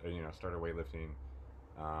 started weightlifting,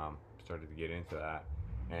 started to get into that,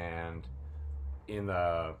 and in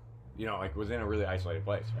the, like was in a really isolated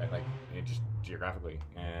place, right? Like just geographically,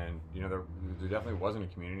 and there definitely wasn't a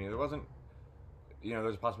community. There wasn't,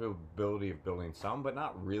 there's a possibility of building some, but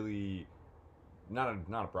not really, not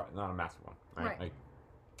a massive one, right? Right. Like,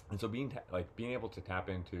 and so being able to tap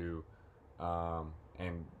into,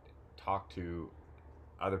 and talk to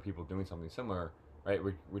other people doing something similar, right?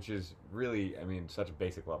 Which is really, I mean, such a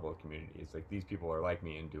basic level of community. It's like these people are like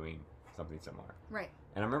me and doing something similar. Right.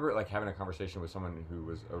 And I remember like having a conversation with someone who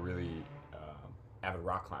was a really avid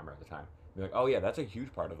rock climber at the time. They're like, oh yeah, that's a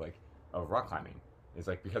huge part of rock climbing. It's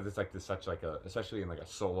like, because it's like this such like a, especially in like a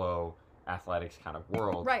solo athletics kind of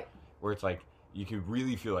world, Right. where it's like you can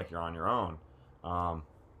really feel like you're on your own.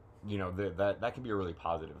 That can be a really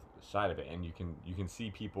positive side of it, and you can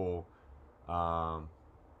see people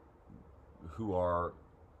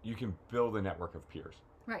you can build a network of peers,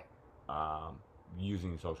 Right.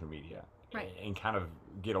 using social media, Right. and kind of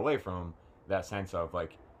get away from that sense of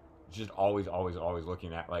like just always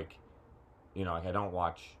looking at like, like I don't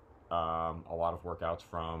watch a lot of workouts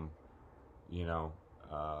from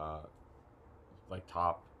like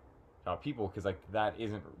top people, because like that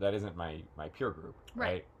isn't my peer group,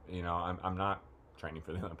 right? I'm not training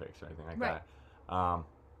for the Olympics or anything like Right. that.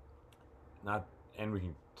 Not, and we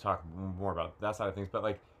can talk more about that side of things, but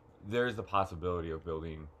like there's the possibility of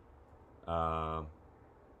building a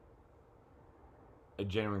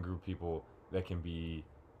genuine group of people that can be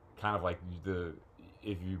kind of like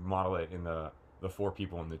if you model it in the 4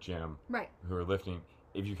 people in the gym, Right. who are lifting.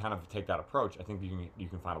 If you kind of take that approach, I think you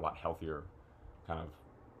can find a lot healthier kind of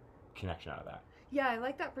connection out of that. Yeah, I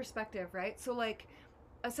like that perspective, right? So like,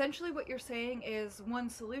 essentially what you're saying is one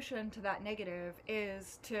solution to that negative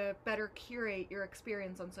is to better curate your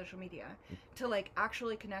experience on social media, to like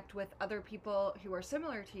actually connect with other people who are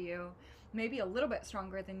similar to you, maybe a little bit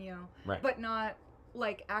stronger than you, Right. but not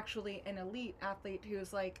like actually an elite athlete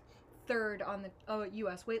who's like third on the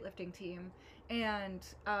US weightlifting team, and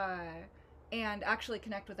actually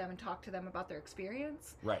connect with them and talk to them about their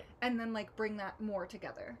experience. Right. And then like bring that more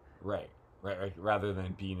together. Right. Right. Rather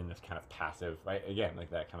than being in this kind of passive, right? Again, like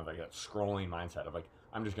that kind of like that scrolling mindset of like,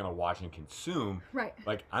 I'm just going to watch and consume. Right.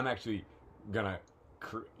 Like, I'm actually going to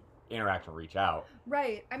interact and reach out.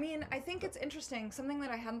 Right. I mean, I think it's interesting. Something that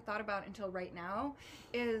I hadn't thought about until right now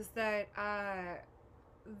is that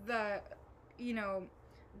the, you know,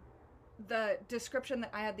 the description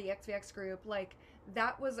that I had the XVX group, like,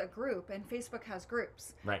 that was a group, and Facebook has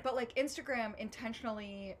groups. Right. But like Instagram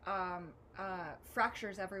intentionally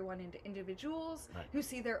fractures everyone into individuals who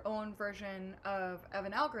see their own version of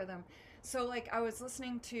an algorithm. So like I was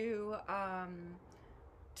listening to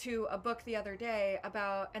a book the other day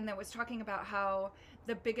about, and that was talking about how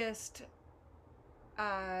the biggest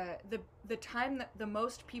the time that the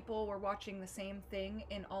most people were watching the same thing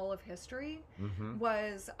in all of history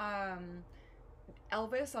was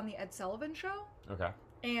Elvis on the Ed Sullivan Show. Okay.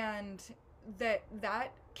 And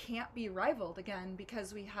that can't be rivaled again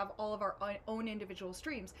because we have all of our own individual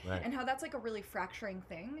streams. Right. And how that's like a really fracturing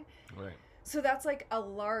thing. Right. So that's like a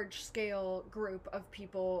large scale group of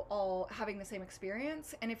people all having the same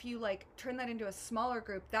experience. And if you like turn that into a smaller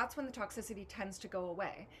group, that's when the toxicity tends to go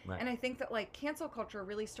away. Right. And I think that like cancel culture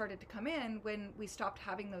really started to come in when we stopped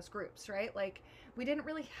having those groups, right? Like we didn't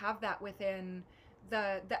really have that within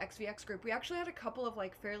the XVX group. We actually had a couple of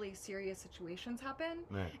like fairly serious situations happen,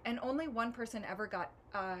 Right. and only one person ever got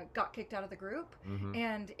kicked out of the group,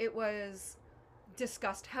 and it was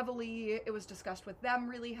discussed heavily. It was discussed with them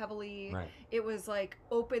really heavily. Right. It was like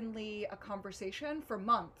openly a conversation for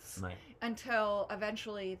months, Right. until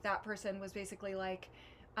eventually that person was basically like,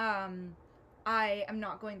 I am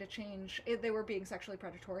not going to change. They were being sexually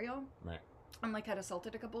predatory. Right. And like had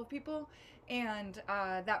assaulted a couple of people, and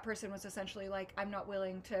that person was essentially like, I'm not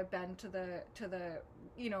willing to bend to the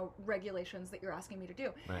you know regulations that you're asking me to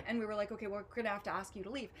do. Right. And we were like, okay, we're gonna have to ask you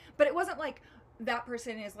to leave. But it wasn't like that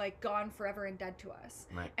person is like gone forever and dead to us.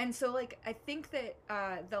 Right. And so like I think that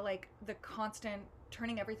the constant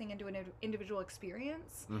turning everything into an individual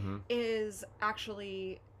experience is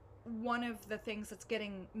actually one of the things that's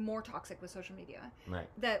getting more toxic with social media. Right.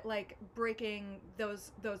 That like breaking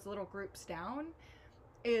those little groups down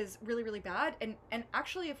is really, really bad. And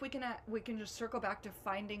actually if we can just circle back to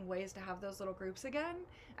finding ways to have those little groups again,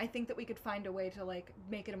 I think that we could find a way to like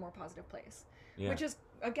make it a more positive place. Yeah. Which is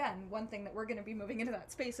again one thing that we're going to be moving into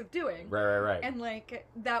that space of doing. Right. And like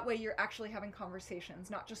that way you're actually having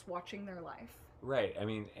conversations, not just watching their life. Right. I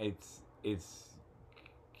mean, it's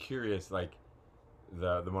curious, like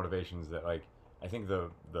the motivations that like I think I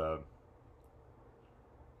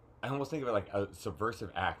almost think of it like a subversive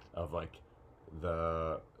act of like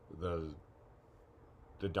the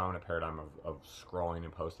dominant paradigm of scrolling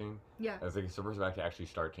and posting. Yeah. As like a subversive act to actually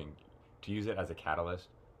start to use it as a catalyst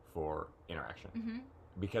for interaction.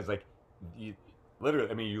 Because like you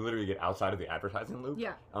literally get outside of the advertising loop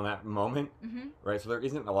on that moment, right? So there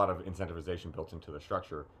isn't a lot of incentivization built into the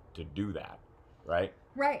structure to do that, right?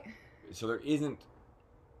 Right. So there isn't,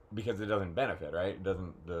 because it doesn't benefit, right?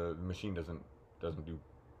 The machine doesn't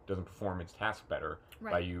perform its task better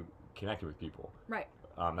by you connecting with people. Right.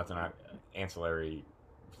 That's an ancillary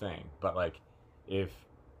thing. But like, if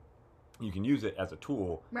you can use it as a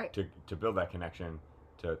tool to build that connection,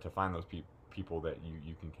 to find those people that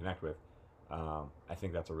you can connect with, I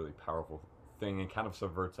think that's a really powerful thing, and kind of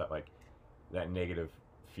subverts that negative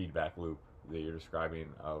feedback loop that you're describing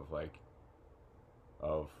of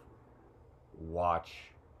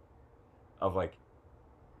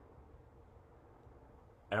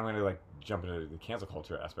and I'm going to like jump into the cancel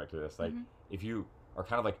culture aspect of this. Like, if you are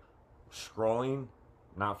kind of like scrolling,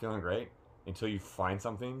 not feeling great, until you find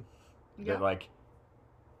something that like,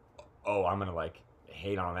 oh, I'm going to like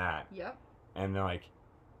hate on that. Yep. And then like,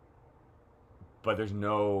 but it's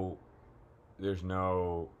all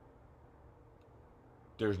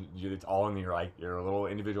in your little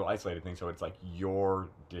individual isolated thing. So it's like your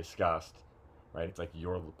disgust, right? It's like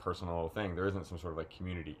your personal thing. There isn't some sort of like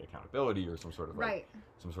community accountability or some sort of like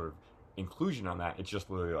some sort of inclusion on that. It's just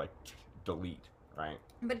literally like delete, right?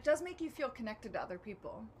 But it does make you feel connected to other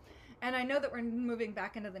people. And I know that we're moving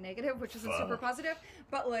back into the negative, which isn't super positive,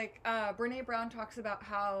 but like Brene Brown talks about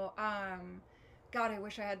how God, I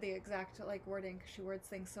wish I had the exact like wording, because she words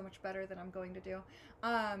things so much better than I'm going to do.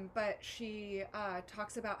 But she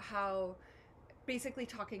talks about how basically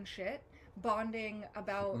talking shit, bonding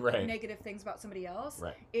about negative things about somebody else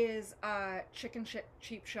is a chicken shit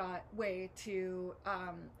cheap shot way to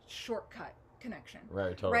shortcut connection.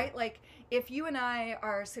 Right, totally. Right? Like if you and I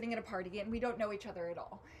are sitting at a party and we don't know each other at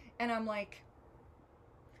all, and I'm like,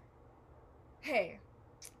 hey,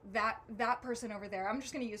 that person over there, I'm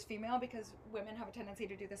just going to use female because women have a tendency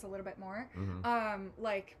to do this a little bit more.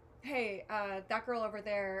 Like, hey, that girl over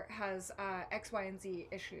there has X, Y, and Z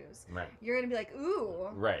issues. Right. You're going to be like, ooh.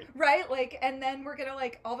 Right. Right? Like, and then we're going to,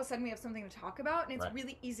 like, all of a sudden we have something to talk about, and it's Right.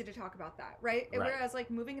 really easy to talk about that, right? Right. Whereas,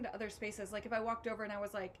 like, moving into other spaces, like, if I walked over and I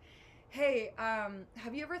was like, hey,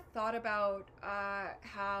 have you ever thought about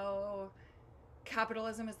how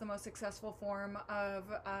capitalism is the most successful form of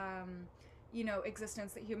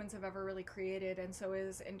existence that humans have ever really created, and so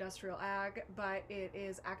is industrial ag, but it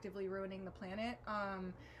is actively ruining the planet.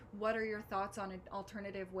 What are your thoughts on an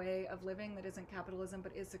alternative way of living that isn't capitalism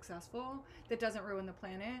but is successful, that doesn't ruin the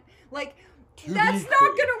planet? Like, that's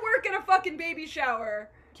not gonna work in a fucking baby shower.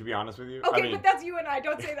 To be honest with you, Okay, but that's you and I.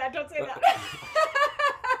 Don't say that. Don't say that.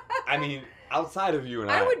 I mean, outside of you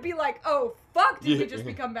and I would be like, oh, fuck, did we just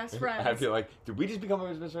become best friends? I'd be like, did we just become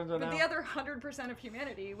best friends right now? But the other 100% of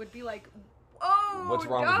humanity would be like, oh, what's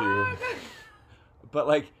wrong with you? But,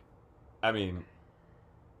 like, I mean,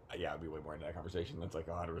 yeah, I'd be way more into that conversation. That's, like,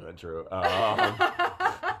 100% true.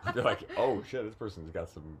 I'd be like, oh, shit, this person's got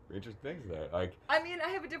some interesting things there. Like, I mean, I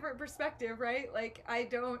have a different perspective, right? Like, I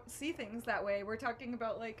don't see things that way. We're talking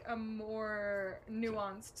about, like, a more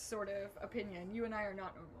nuanced sort of opinion. You and I are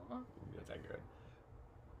not normal. That's not good.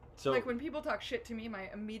 So, like, when people talk shit to me, my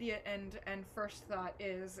immediate and first thought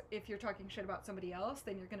is, if you're talking shit about somebody else,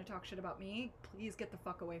 then you're going to talk shit about me. Please get the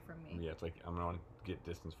fuck away from me. Yeah, it's like, I'm going to want to get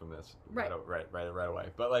distance from this right away.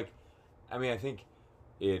 But, like, I mean, I think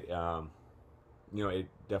it, it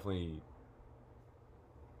definitely,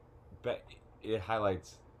 but it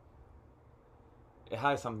highlights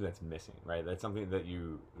something that's missing, right? That's something that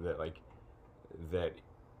that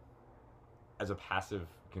as a passive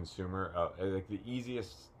consumer, like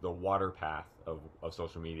the water path of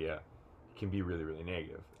social media can be really, really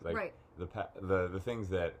negative. Like, right. The things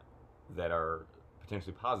that are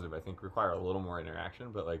potentially positive, I think, require a little more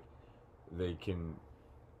interaction, but, like, they can,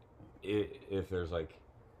 if there's, like,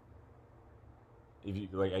 if you,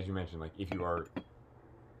 like, as you mentioned, like, if you are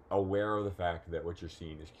aware of the fact that what you're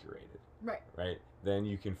seeing is curated, right, then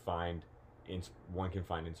you can find one can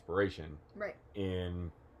find inspiration, right,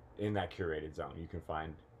 in that curated zone. You can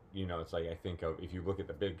find, it's like, I think of, if you look at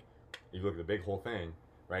the big whole thing,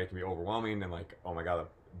 right, it can be overwhelming and, like, oh my god.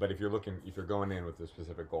 But if you're going in with a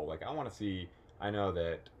specific goal, like, I know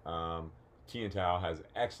that Tiantou has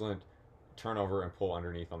excellent turnover and pull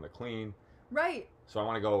underneath on the clean. Right. So I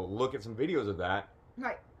want to go look at some videos of that.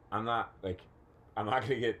 Right. I'm not gonna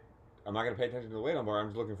pay attention to the weight on bar. I'm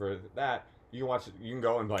just looking for that. You can watch it. You can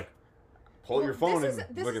go and, like, pull your phone and look at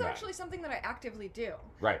that. This is actually something that I actively do.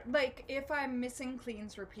 Right. Like, if I'm missing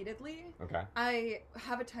cleans repeatedly, okay, I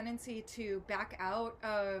have a tendency to back out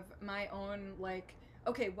of my own, like,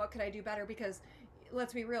 okay, what could I do better? Because,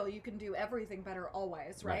 let's be real, you can do everything better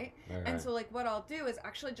always, right? And so, like, what I'll do is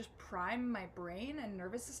actually just prime my brain and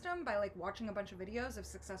nervous system by, like, watching a bunch of videos of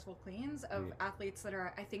successful cleans of athletes that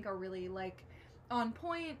I think are really, like, on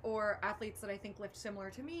point, or athletes that I think lift similar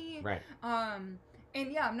to me. Right. And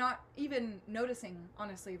yeah, I'm not even noticing,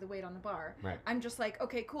 honestly, the weight on the bar. Right. I'm just like,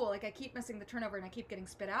 okay, cool. Like, I keep missing the turnover and I keep getting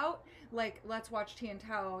spit out. Like, let's watch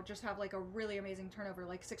Tiantou just have, like, a really amazing turnover,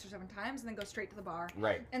 like, 6 or 7 times, and then go straight to the bar.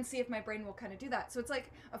 Right. And see if my brain will kind of do that. So it's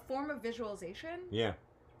like a form of visualization. Yeah.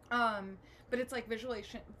 But it's like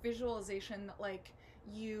visualization that, like,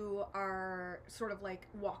 you are sort of, like,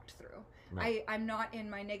 walked through. Right. I'm not in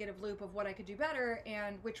my negative loop of what I could do better,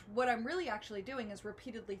 and what I'm really actually doing is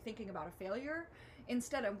repeatedly thinking about a failure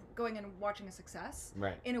instead of going and watching a success,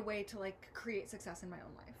 right, in a way to, like, create success in my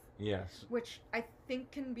own life. Yes. Which I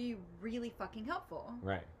think can be really fucking helpful.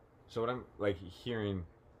 Right. So what I'm, like, hearing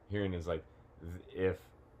is, like, if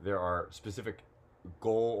there are specific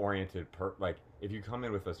goal-oriented like, if you come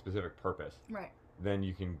in with a specific purpose, right, then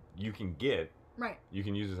you can get, right, you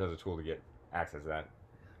can use this as a tool to get access to that.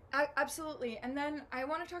 Absolutely. And then I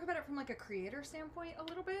want to talk about it from, like, a creator standpoint a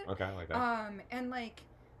little bit. Okay, I like that.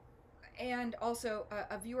 And also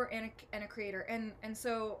a viewer and a creator. And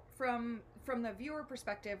so from the viewer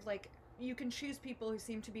perspective, like, you can choose people who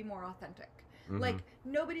seem to be more authentic. Mm-hmm. Like,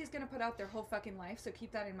 nobody's going to put out their whole fucking life, so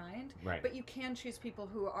keep that in mind. Right. But you can choose people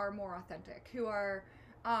who are more authentic, who are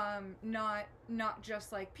not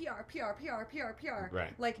just, like, PR.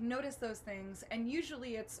 Right. Like, notice those things, and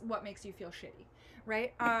usually it's what makes you feel shitty,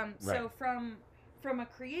 right? So from a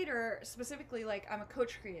creator, specifically, like, I'm a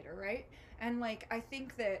coach creator, right? And, like, I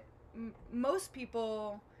think that most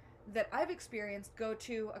people that I've experienced go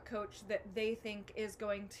to a coach that they think is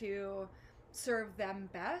going to serve them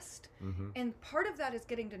best. Mm-hmm. And part of that is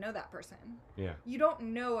getting to know that person. Yeah. You don't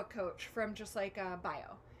know a coach from just, like, a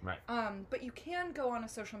bio. Right. But you can go on a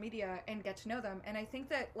social media and get to know them. And I think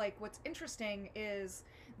that, like, what's interesting is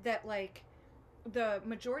that, like, the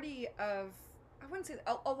majority of, I wouldn't say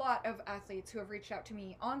a lot of athletes who have reached out to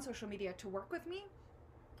me on social media to work with me,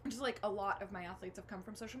 which is like a lot of my athletes have come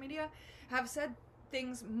from social media, have said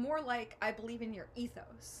things more like, I believe in your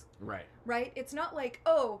ethos. Right. Right? It's not like,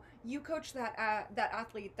 oh, you coach that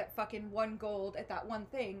athlete that fucking won gold at that one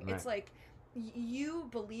thing. Right. It's like, you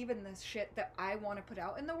believe in this shit that I want to put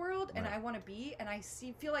out in the world, and Right. I want to be, and I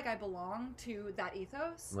feel like I belong to that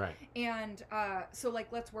ethos. Right. And so,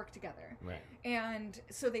 like, let's work together. Right. And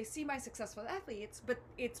so they see my success with athletes, but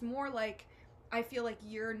it's more like, I feel like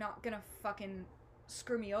you're not gonna fucking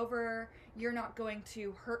screw me over. You're not going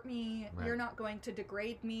to hurt me. Right. You're not going to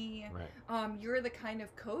degrade me. Right. You're the kind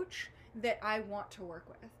of coach that I want to work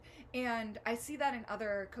with. And I see that in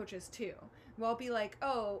other coaches too. Well, I'll be like,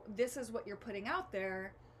 oh, this is what you're putting out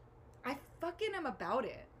there. I fucking am about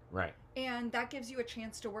it. Right. And that gives you a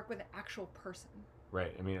chance to work with an actual person.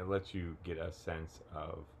 Right. I mean, it lets you get a sense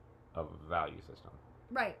of a value system.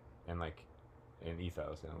 Right. And like an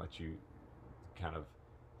ethos, and it lets you kind of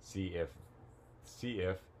see if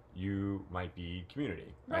you might be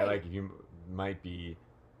community. Right. Like if you might be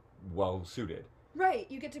well suited. Right.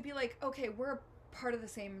 You get to be like, okay, we're part of the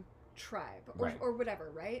same tribe or, right. or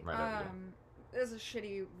whatever, right? Right. This is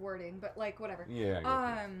shitty wording, but like whatever.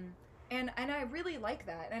 Yeah. And I really like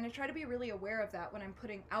that, and I try to be really aware of that when I'm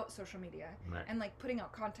putting out social media right. and like putting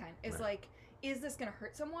out content. Is right. like, is this gonna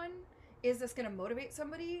hurt someone? Is this gonna motivate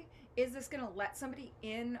somebody? Is this gonna let somebody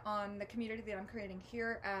in on the community that I'm creating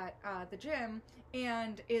here at the gym,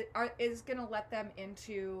 and is gonna let them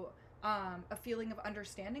into a feeling of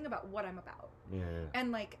understanding about what I'm about? Yeah.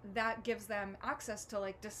 And like that gives them access to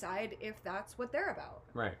like decide if that's what they're about.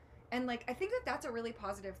 Right. And like I think that that's a really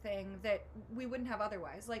positive thing that we wouldn't have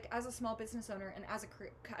otherwise. Like as a small business owner and as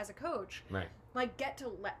a coach, right. like get to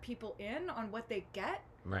let people in on what they get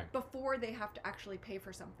right. before they have to actually pay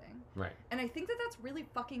for something. Right. And I think that that's really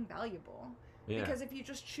fucking valuable. Yeah. Because if you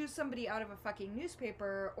just choose somebody out of a fucking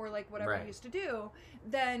newspaper or like whatever right. you used to do,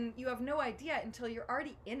 then you have no idea until you're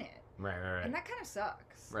already in it. Right. And that kind of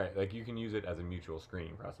sucks. Right. Like you can use it as a mutual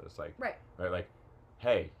screening process. Like right. Like,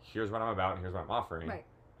 hey, here's what I'm about and here's what I'm offering. Right.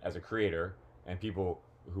 As a creator, and people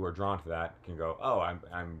who are drawn to that can go, oh,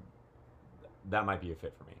 I'm that might be a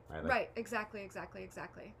fit for me, right? Like, right, exactly.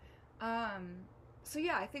 So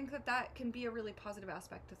yeah, I think that can be a really positive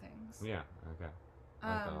aspect to things. Yeah, okay.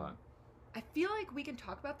 I like that a lot. I feel like we can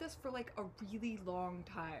talk about this for like a really long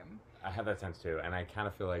time. I have that sense too, and I kind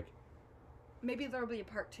of feel like maybe there'll be a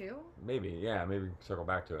part 2. Maybe circle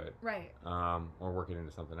back to it. Right. Or work it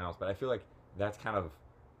into something else. But I feel like that's kind of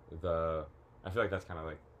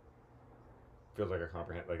like feels like a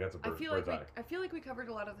comprehend, like that's a bird's eye. I feel like we covered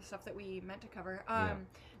a lot of the stuff that we meant to cover. Yeah.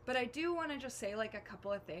 But I do want to just say like a couple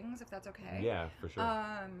of things, if that's okay. Yeah, for sure.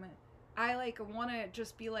 I like want to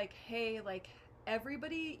just be like, hey, like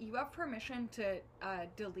everybody, you have permission to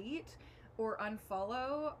delete or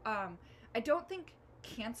unfollow. I don't think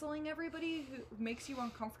canceling everybody who makes you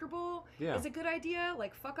uncomfortable is a good idea.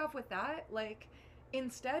 Like fuck off with that. Like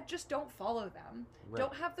instead, just don't follow them. Right.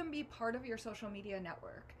 Don't have them be part of your social media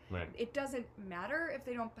network. Right. It doesn't matter if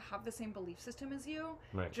they don't have the same belief system as you.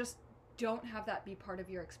 Right. Just don't have that be part of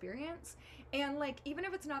your experience. And like, even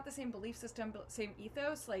if it's not the same belief system, but same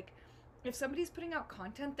ethos, like if somebody's putting out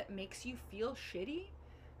content that makes you feel shitty,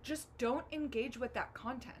 just don't engage with that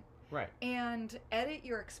content. Right. And edit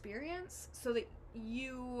your experience so that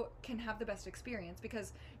you can have the best experience,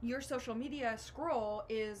 because your social media scroll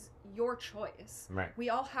is your choice. Right. We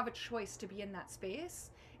all have a choice to be in that space,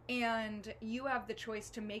 and you have the choice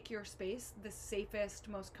to make your space the safest,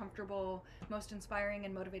 most comfortable, most inspiring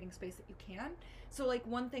and motivating space that you can. So like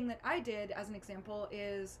one thing that I did as an example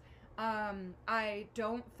is I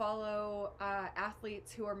don't follow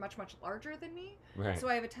athletes who are much, much larger than me. Right. So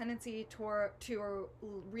I have a tendency to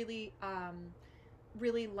really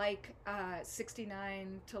really like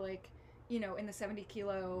 69 to like, you know, in the 70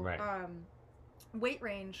 kilo right. Weight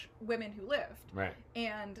range women who lift. Right.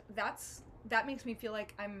 And that makes me feel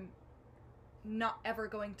like I'm not ever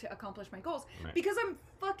going to accomplish my goals because I'm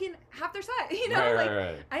fucking half their size, you know?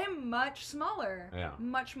 Right. I am much smaller. Yeah.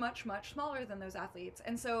 Much, much, much smaller than those athletes.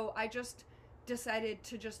 And so I just decided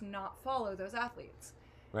to just not follow those athletes.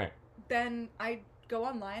 Right. Then I go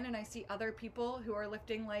online and I see other people who are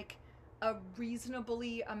lifting like a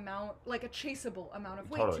reasonably amount, like a chaseable amount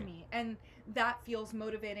of weight to me. And that feels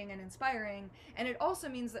motivating and inspiring. And it also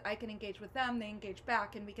means that I can engage with them, they engage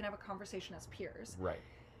back, and we can have a conversation as peers. Right.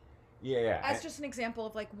 Yeah. As just an example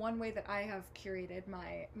of like one way that I have curated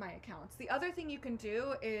my accounts. The other thing you can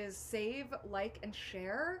do is save, like, and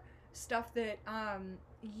share stuff that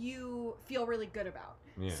you feel really good about.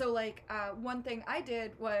 Yeah. So like one thing I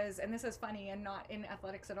did was, and this is funny and not in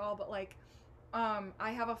athletics at all, but like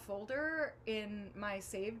I have a folder in my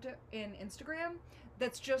saved in Instagram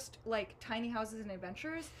that's just like tiny houses and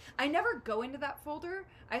adventures. I never go into that folder.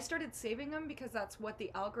 I started saving them because that's what the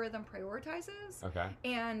algorithm prioritizes. Okay.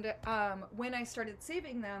 And when I started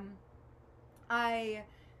saving them, I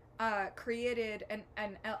created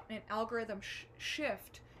an algorithm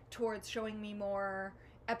shift towards showing me more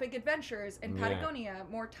epic adventures in Patagonia,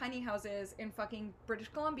 more tiny houses in fucking British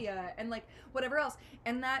Columbia, and like whatever else.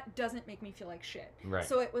 And that doesn't make me feel like shit. Right.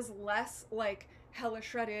 So it was less like hella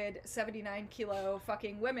shredded 79 kilo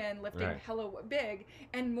fucking women lifting hella big,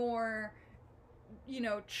 and more, you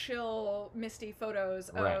know, chill misty photos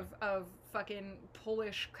of fucking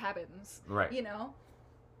Polish cabins. Right. You know?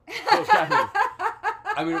 Polish cabins.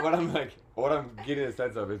 I mean, what I'm getting a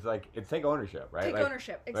sense of is like, it's take ownership, right? Take like,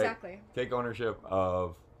 ownership, exactly. Like, take ownership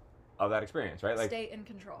of that experience, right? Like, stay in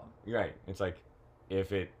control. Right. It's like,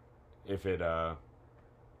 if it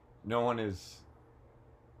no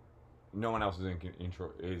one else is in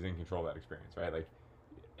control of that experience, right? Like,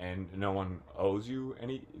 and no one owes you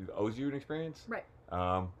an experience, right?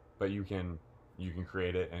 But you can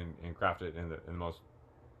create it and craft it in the most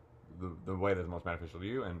the way that's most beneficial to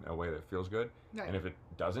you, and a way that feels good. Right. And if it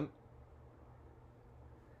doesn't,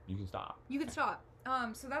 you can stop. You can stop.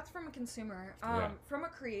 So that's from a consumer. From a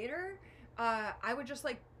creator, I would just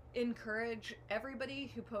like encourage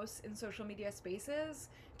everybody who posts in social media spaces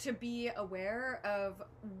to be aware of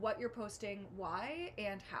what you're posting, why,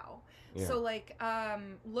 and how. Yeah. So like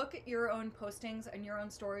look at your own postings and your own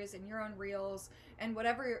stories and your own reels and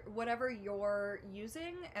whatever you're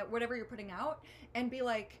using, whatever you're putting out, and be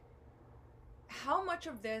like, how much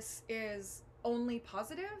of this is only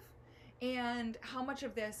positive, and how much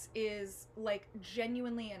of this is like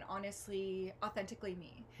genuinely and honestly, authentically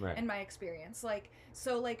me, right, and my experience. Like,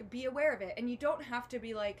 so like be aware of it, and you don't have to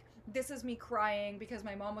be like, this is me crying because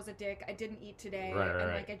my mom was a dick, I didn't eat today,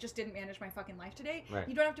 and like I just didn't manage my fucking life today. Right.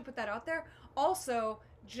 You don't have to put that out there. Also,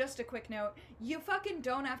 just a quick note, you fucking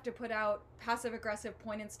don't have to put out passive aggressive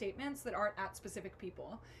pointed statements that aren't at specific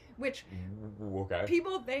people, which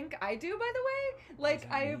people think I do, by the way.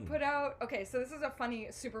 Like, I put out, okay, so this is a funny,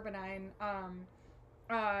 super benign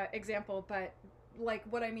example, but like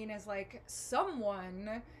what I mean is like,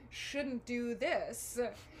 someone shouldn't do this,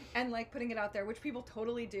 and like putting it out there, which people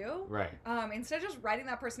totally do, right? Instead of just writing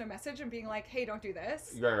that person a message and being like, hey, don't do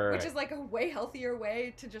this, right. Which is like a way healthier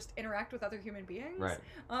way to just interact with other human beings, right?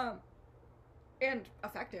 And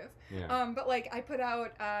effective. Yeah. But like, I put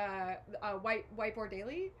out Whiteboard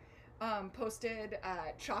Daily posted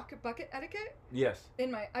chalk bucket etiquette. Yes.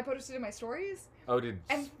 I posted in my stories. Oh,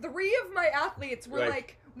 and 3 of my athletes were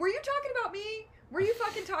like, were you talking about me? Were you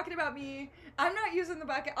fucking talking about me? I'm not using the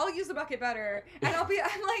bucket. I'll use the bucket better. And I'm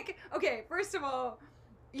like, okay, first of all,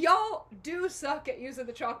 y'all do suck at using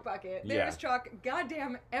the chalk bucket. There's chalk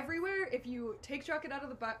goddamn everywhere. If you take chalk out of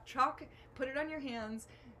the chalk, put it on your hands,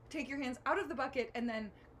 take your hands out of the bucket, and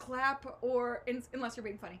then clap, or unless you're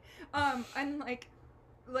being funny. And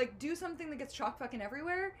like do something that gets chalk fucking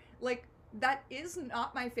everywhere. Like, that is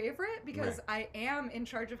not my favorite, because right. I am in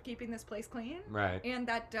charge of keeping this place clean. Right. And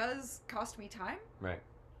that does cost me time. Right.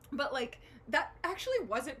 But like, that actually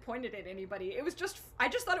wasn't pointed at anybody. It was just, I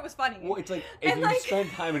just thought it was funny. Well, it's like, if you spend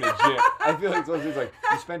time in a gym, I feel like it's like,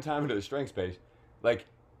 you spend time in a strength space, like,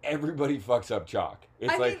 everybody fucks up chalk.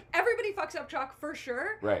 It's I mean, everybody fucks up chalk for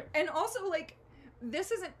sure. Right. And also, like,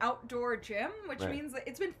 this is an outdoor gym, which right. means that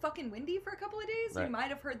it's been fucking windy for a couple of days. Right. You might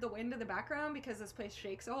have heard the wind in the background because this place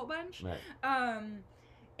shakes a whole bunch. Right.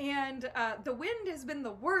 And the wind has been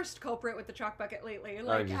the worst culprit with the chalk bucket lately.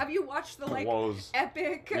 Like, have you watched the like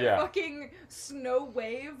epic fucking snow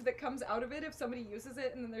wave that comes out of it if somebody uses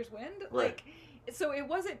it and then there's wind? Right. Like, so it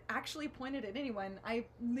wasn't actually pointed at anyone. I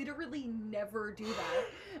literally never do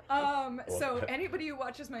that. So anybody who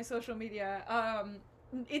watches my social media,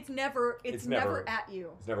 it's never at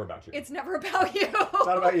you. It's never about you. It's never about you. It's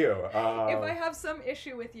not about you. If I have some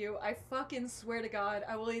issue with you, I fucking swear to God,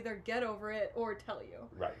 I will either get over it or tell you.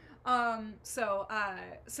 Right. So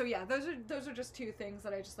yeah, those are just 2 things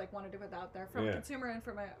that I just like wanted to put out there from a consumer and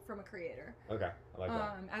from a creator. Okay, I like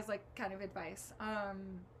that. As like kind of advice.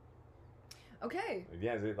 Okay.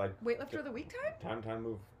 Yeah, is it like weightlifter of the week time? Time to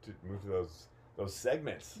move to those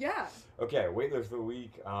segments. Yeah. Okay, weightlifter of the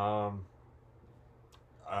week. My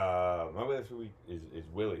weightlifter of the week is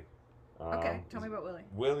Willie. Okay, tell me about Willie.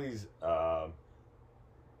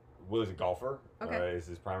 Will is a golfer. Okay. Is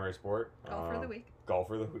his primary sport. Golfer of the week.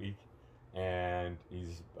 Golfer of the week. And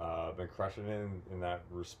he's been crushing it in that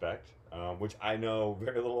respect, which I know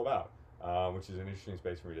very little about, which is an interesting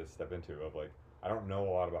space for me to step into. Of like, I don't know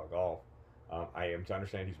a lot about golf. I am to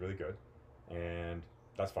understand he's really good, and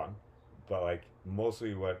that's fun. But like,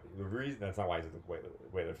 mostly the reason that's not why he's the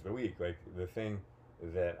weightlifter of the week. Like the thing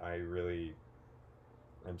that I really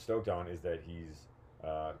am stoked on is that he's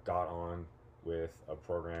got on with a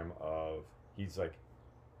program of he's like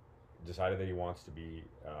decided that he wants to be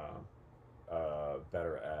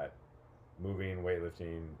better at moving,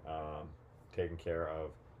 weightlifting, taking care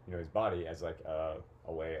of his body as like a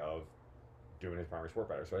way of doing his primary sport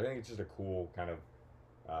better. So I think it's just a cool kind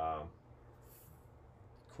of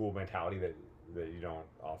cool mentality that you don't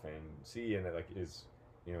often see, and that like is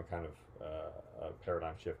kind of a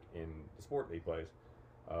paradigm shift in the sport that he plays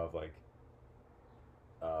of like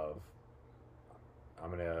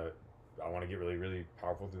I want to get really, really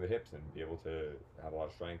powerful through the hips and be able to have a lot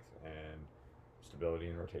of strength and stability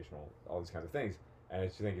and rotational, all these kinds of things. And I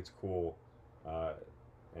just think it's cool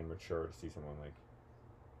and mature to see someone like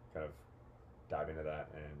kind of dive into that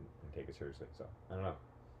and take it seriously. So I don't know.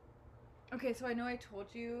 Okay, so I know I told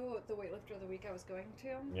you the weightlifter of the week I was going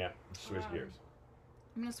to. Yeah, switch gears.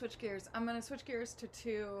 I'm gonna switch gears. I'm gonna switch gears to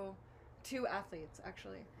two athletes,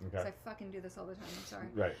 actually. Because I fucking do this all the time. I'm sorry.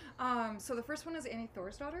 Right. So the first one is Annie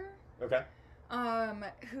Thorisdottir. Okay.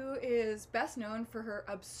 Who is best known for her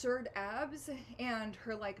absurd abs and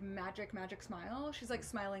her like magic smile. She's like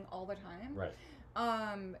smiling all the time. Right.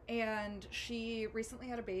 And she recently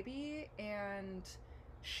had a baby, and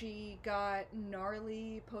she got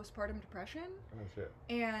gnarly postpartum depression. Oh shit.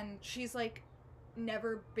 And she's like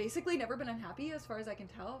basically never been unhappy as far as I can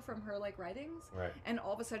tell from her like writings. Right. And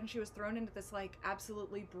all of a sudden she was thrown into this like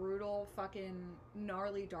absolutely brutal fucking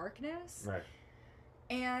gnarly darkness. Right.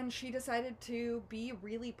 And she decided to be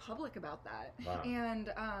really public about that. Wow.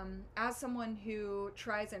 And as someone who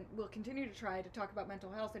tries and will continue to try to talk about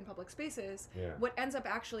mental health in public spaces, what ends up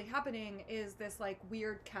actually happening is this like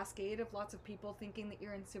weird cascade of lots of people thinking that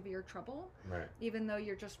you're in severe trouble. Right. Even though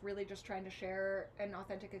you're just really just trying to share an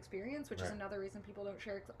authentic experience, which is Right. another reason people don't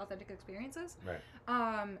share authentic experiences. Right.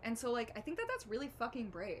 And so like I think that that's really fucking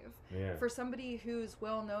brave for somebody who's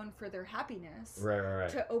well known for their happiness. Right.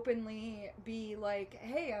 To openly be like,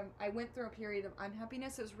 hey, I went through a period of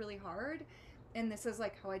unhappiness. It was really hard, and this is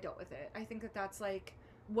like how I dealt with it. I think that that's like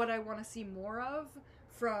what I want to see more of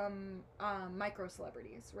from micro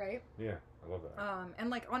celebrities, right? Yeah, I love that. And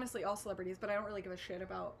like honestly, all celebrities, but I don't really give a shit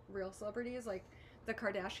about real celebrities. Like the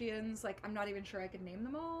Kardashians, like I'm not even sure I could name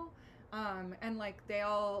them all. And like they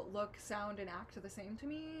all look, sound, and act the same to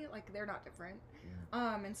me. Like they're not different.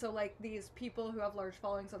 And so like these people who have large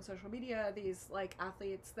followings on social media, these like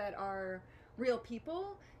athletes that are real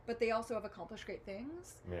people, but they also have accomplished great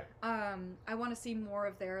things. I want to see more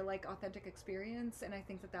of their like authentic experience, and I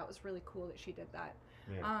think that that was really cool that she did that.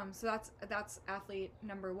 So that's athlete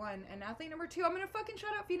number one. And athlete number two, I'm gonna fucking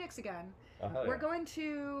shout out Phoenix again. We're going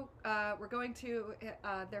to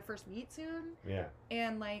their first meet soon.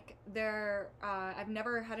 And like I've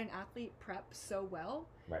never had an athlete prep so well.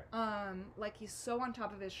 Right. Like he's so on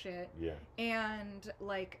top of his shit. And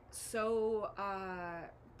like so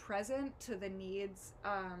present to the needs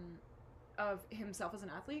of himself as an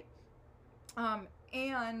athlete,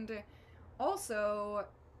 and also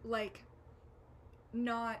like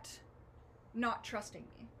not trusting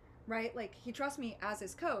me, right? Like he trusts me as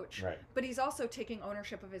his coach, right, but he's also taking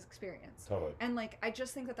ownership of his experience. Totally. And like I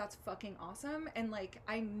just think that that's fucking awesome, and like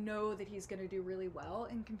I know that he's gonna do really well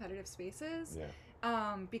in competitive spaces.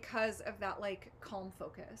 Because of that like calm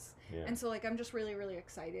focus. And so like I'm just really, really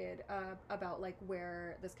excited about like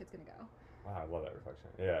where this kid's gonna go. Wow, I love that reflection.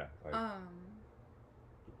 Like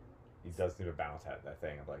he does seem to balance that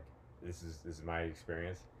thing of like this is my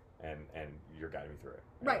experience and you're guiding me through it.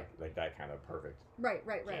 Right. Like that kind of perfect. Right.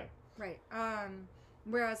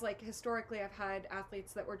 Whereas like historically I've had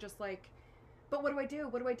athletes that were just like, but what do I do?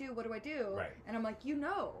 What do I do? What do I do? Right. And I'm like,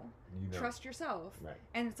 trust yourself. Right.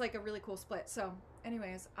 And it's like a really cool split. So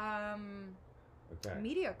anyways, okay.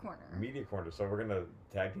 Media Corner. Media Corner. So we're gonna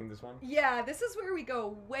tag team this one? Yeah, this is where we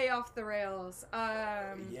go way off the rails.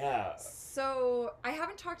 So I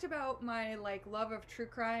haven't talked about my like love of true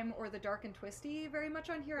crime or the dark and twisty very much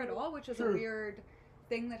on here at all, which is a weird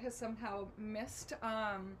thing that has somehow missed.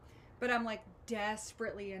 But I'm like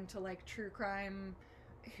desperately into like true crime,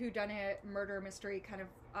 whodunit, murder mystery kind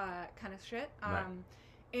of shit. Right.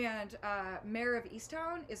 And Mayor of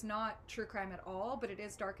Easttown is not true crime at all, but it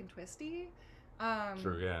is dark and twisty.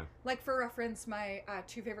 True, yeah. Like for reference, my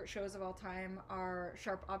two favorite shows of all time are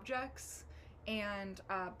Sharp Objects and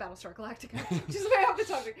Battlestar Galactica, which is way off the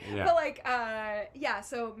topic. Yeah. But like,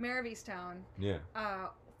 so Mare of Easttown, Yeah.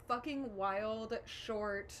 fucking wild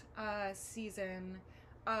short season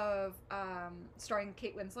of starring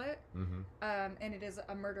Kate Winslet, and it is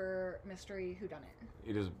a murder mystery whodunit.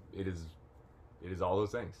 It is all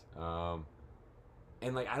those things.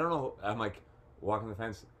 And like I don't know, I'm like walking the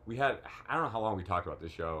fence. I don't know how long we talked about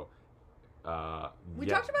this show. We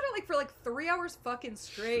talked about it like for like 3 hours fucking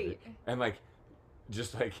straight. And like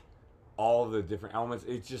just like all the different elements,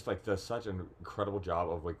 it's just like does such an incredible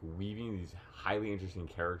job of like weaving these highly interesting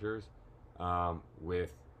characters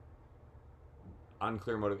with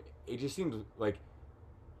unclear motive. It just seems like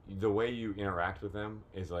the way you interact with them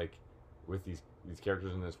is like with these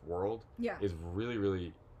characters in this world is really,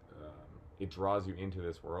 really it draws you into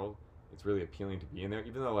this world. It's really appealing to be in there,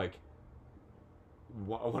 even though like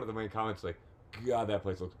one of the main comments like, God, that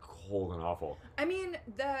place looks cold and awful. I mean,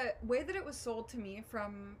 the way that it was sold to me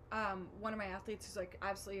from one of my athletes who's like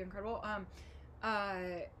absolutely incredible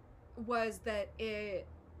was that it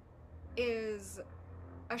is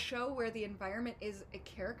a show where the environment is a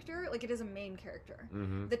character, like it is a main character.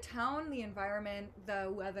 The town, the environment, the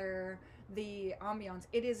weather, the ambiance,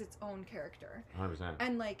 it is its own character. 100%.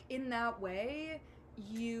 And like in that way,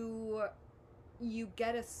 you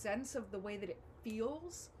get a sense of the way that it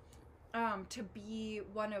feels to be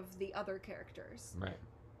one of the other characters. Right.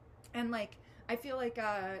 And like I feel like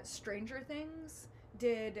Stranger Things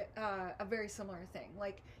did a very similar thing.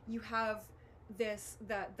 Like you have this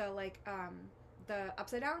the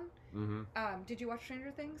Upside Down. Did you watch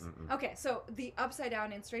Stranger Things? Okay, so the Upside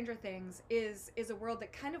Down in Stranger Things is a world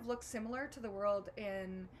that kind of looks similar to the world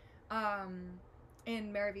in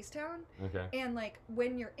Mare of Easttown. Okay. And like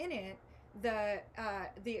when you're in it, the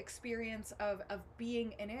experience of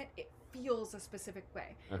being in it, it feels a specific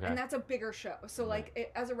way. Okay. And that's a bigger show. So like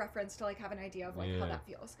it, as a reference to like have an idea of like how that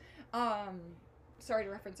feels. Sorry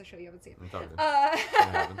to reference a show you haven't seen.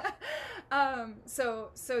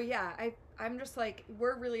 So yeah, I'm just like,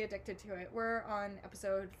 we're really addicted to it. We're on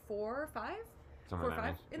episode 4 or 5? Somewhere 4 or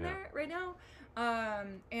 5 in there right now.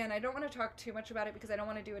 And I don't want to talk too much about it because I don't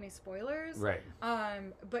want to do any spoilers. Right.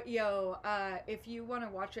 But if you want to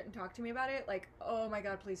watch it and talk to me about it, like, oh my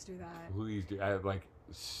God, please do that. Please do. I like,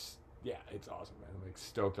 yeah, it's awesome, man. I'm like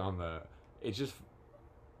stoked on it's just,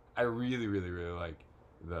 I really, really, really like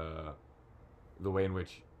the way in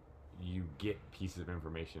which you get pieces of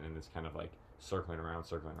information in this kind of like circling around.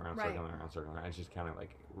 It just kind of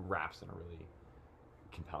like wraps in a really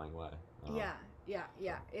compelling way. Yeah.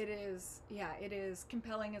 It is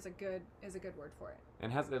compelling is a good word for it.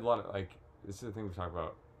 And has a lot of like, this is the thing we talk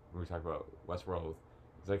about when we talk about Westworld.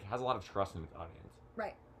 It's like has a lot of trust in its audience.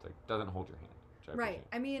 Right. It's like doesn't hold your hand. Right.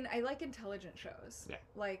 I mean, I like intelligent shows. Yeah.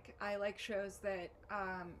 Like I like shows that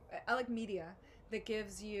I like media that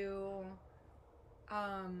gives you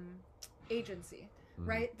agency.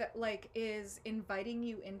 Right? That like is inviting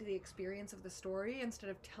you into the experience of the story instead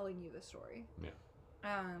of telling you the story. Yeah.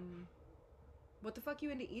 What the fuck you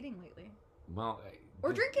into eating lately? Well,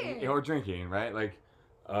 drinking, right? Like,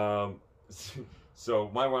 so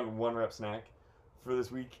my one rep snack for this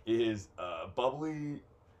week is bubbly,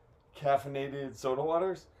 caffeinated soda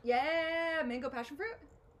waters. Yeah, mango passion fruit.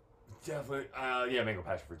 Definitely, mango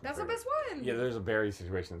passion fruit. That's the best one. Yeah, there's a berry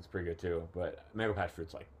situation that's pretty good too, but mango passion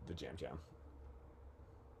fruit's like the jam. What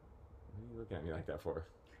are you looking at me like that for?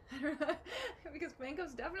 I don't know, because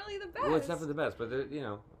mango's definitely the best. Well, it's definitely the best, but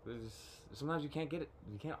sometimes you can't get it.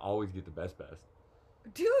 You can't always get the best.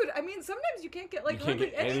 Dude, I mean, sometimes you can't get like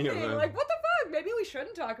anything. Like, what the fuck? Maybe we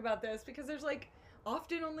shouldn't talk about this because there's like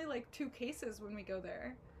often only like 2 cases when we go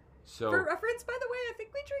there. So for reference, by the way, I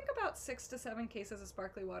think we drink about 6 to 7 cases of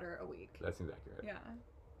sparkling water a week. That seems accurate. Yeah.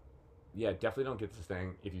 Yeah, definitely don't get this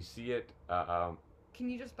thing. If you see it, can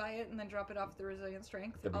you just buy it and then drop it off at the Resilient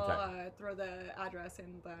Strength? I'll throw the address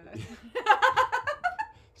in the...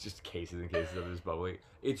 It's just cases and cases of this bubbly.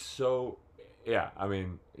 It's so... Yeah, I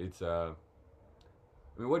mean, it's... what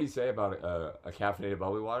do you say about a caffeinated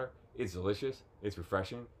bubbly water? It's delicious. It's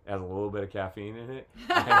refreshing. It has a little bit of caffeine in it.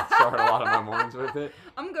 I start a lot of my mornings with it.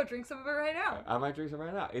 I'm going to go drink some of it right now. I might drink some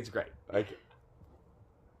right now. It's great. Like,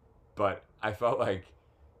 but I felt like...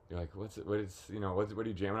 You're like, what are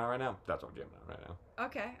you jamming on right now? That's what I'm jamming on right now.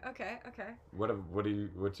 Okay. What do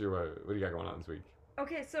you got going on this week?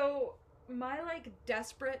 Okay, so my like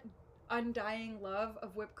desperate, undying love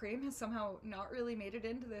of whipped cream has somehow not really made it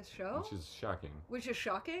into this show. Which is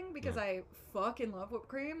shocking because I fucking love whipped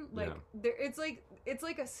cream. Like it's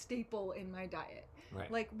like a staple in my diet.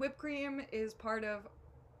 Right. Like whipped cream is part of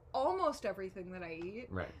almost everything that I eat.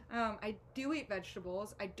 Right. I do eat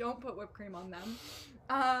vegetables. I don't put whipped cream on them.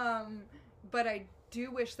 but I do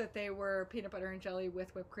wish that they were peanut butter and jelly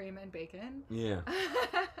with whipped cream and bacon. Yeah.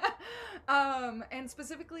 And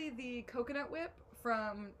specifically the coconut whip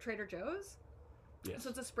from Trader Joe's. Yes. So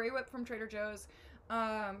it's a spray whip from Trader Joe's.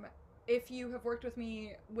 If you have worked with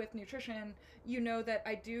me with nutrition, you know that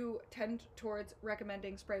I do tend towards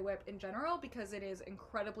recommending spray whip in general because it is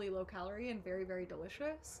incredibly low calorie and very, very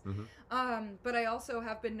delicious. But I also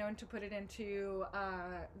have been known to put it into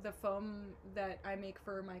the foam that I make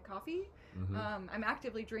for my coffee. I'm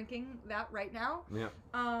actively drinking that right now. Yeah.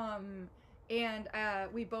 And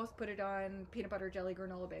we both put it on peanut butter jelly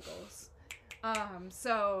granola bagels.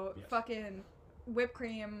 So Yes. fucking whipped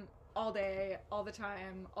cream all day, all the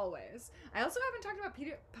time, always. I also haven't talked about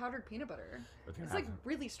powdered peanut butter. It's like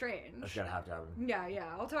really strange. That's gonna have to happen.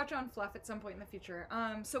 Yeah. I'll touch on fluff at some point in the future.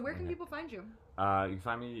 So where can people find you? You can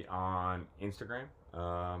find me on Instagram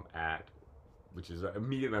which is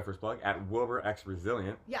immediately my first plug, at Wilbur X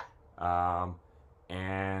Resilient. Yeah.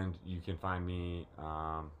 And you can find me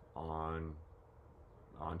on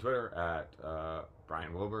Twitter at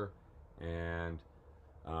Brian Wilbur, and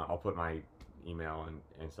I'll put my email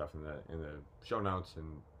and stuff in the show notes,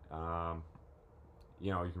 and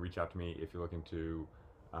you can reach out to me if you're looking to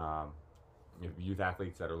youth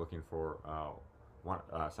athletes that are looking for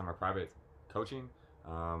semi-private coaching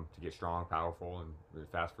to get strong, powerful, and really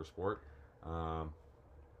fast for sport. And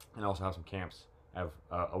I also have some camps. I have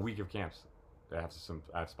a week of camps that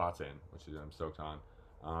I have spots in, which I'm stoked on.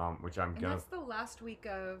 Which I'm And gonna. that's the last week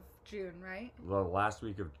of June, right? The last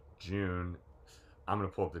week of June. I'm gonna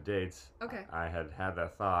pull up the dates. Okay. I had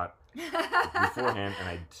that thought beforehand, and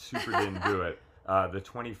I super didn't do it. The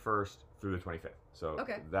 21st through the 25th. So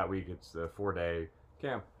Okay. that week it's the 4-day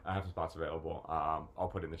camp. I have some spots available. I'll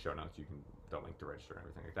put it in the show notes. You can the link to register and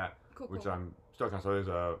everything like that. Cool. Which I'm stoked on. So there's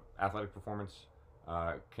a athletic performance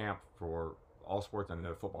camp for all sports and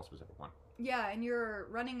a football specific one. Yeah, and you're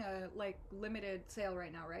running a limited sale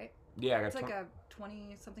right now, right? Yeah, I got It's like a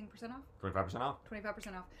 20-something% off. 25% off.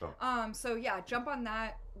 25% off. So. So yeah, jump on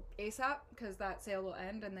that ASAP because that sale will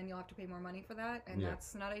end, and then you'll have to pay more money for that, and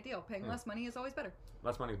that's not ideal. Paying less money is always better.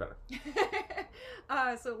 Less money is better.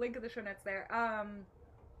 So link in the show notes there.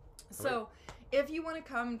 So if you want to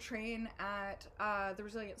come train at the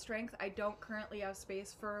Resilient Strength, I don't currently have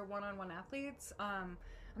space for one-on-one athletes. I'm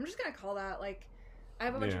just gonna call that I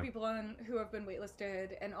have a bunch of people on who have been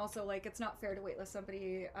waitlisted, and also it's not fair to waitlist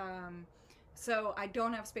somebody. So I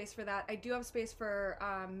don't have space for that. I do have space for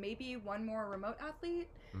maybe one more remote athlete,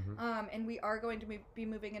 and we are going to be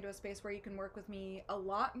moving into a space where you can work with me a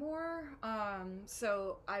lot more.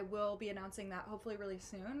 So I will be announcing that hopefully really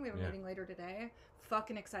soon. We have a meeting later today.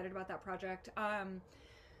 Fucking excited about that project.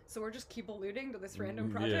 So we're just keep alluding to this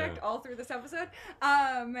random project all through this episode.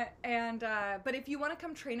 But if you want to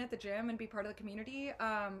come train at the gym and be part of the community,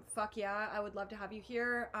 fuck yeah, I would love to have you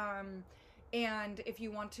here. And if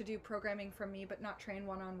you want to do programming from me but not train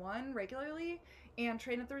one-on-one regularly and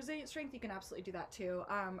train at the Resilient Strength, you can absolutely do that too.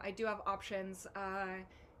 I do have options,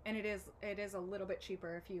 and it is a little bit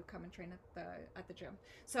cheaper if you come and train at the gym.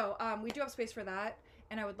 So we do have space for that,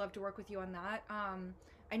 and I would love to work with you on that.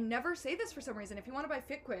 I never say this for some reason. If you want to buy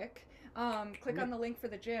Fit Quick, click on the link for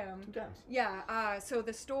the gym. Sometimes. Yeah. So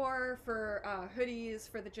the store for hoodies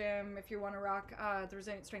for the gym, if you want to rock the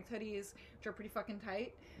Resilient Strength hoodies, which are pretty fucking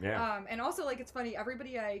tight. Yeah. And also it's funny.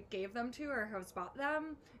 Everybody I gave them to or has bought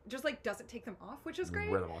them just doesn't take them off, which is great.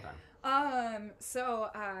 Wear them all the time. So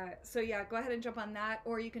yeah, go ahead and jump on that,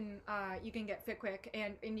 or you can get Fit Quick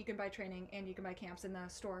and you can buy training and you can buy camps in the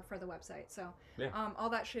store for the website. So all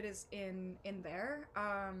that shit is in there.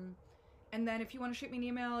 And then if you want to shoot me an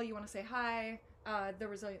email, you want to say hi,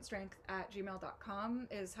 theresilientstrength@gmail.com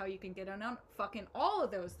is how you can get on fucking all of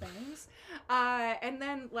those things. And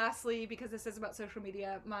then lastly, because this is about social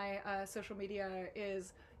media, my social media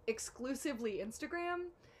is exclusively Instagram.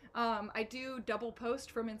 I do double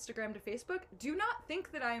post from Instagram to Facebook. Do not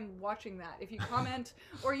think that I'm watching that. If you comment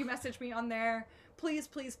or you message me on there, please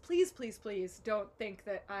don't think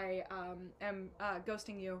that I am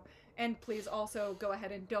ghosting you. And please also go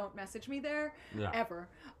ahead and don't message me there ever.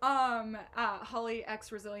 Holly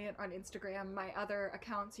X Resilient on Instagram. My other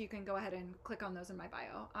accounts, you can go ahead and click on those in my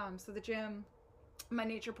bio. So the gym, my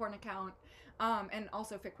nature porn account, and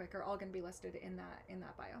also Fit Quick are all going to be listed in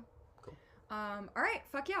that bio. Cool. All right.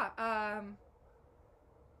 Fuck yeah.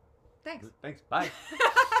 Thanks. Thanks. Bye.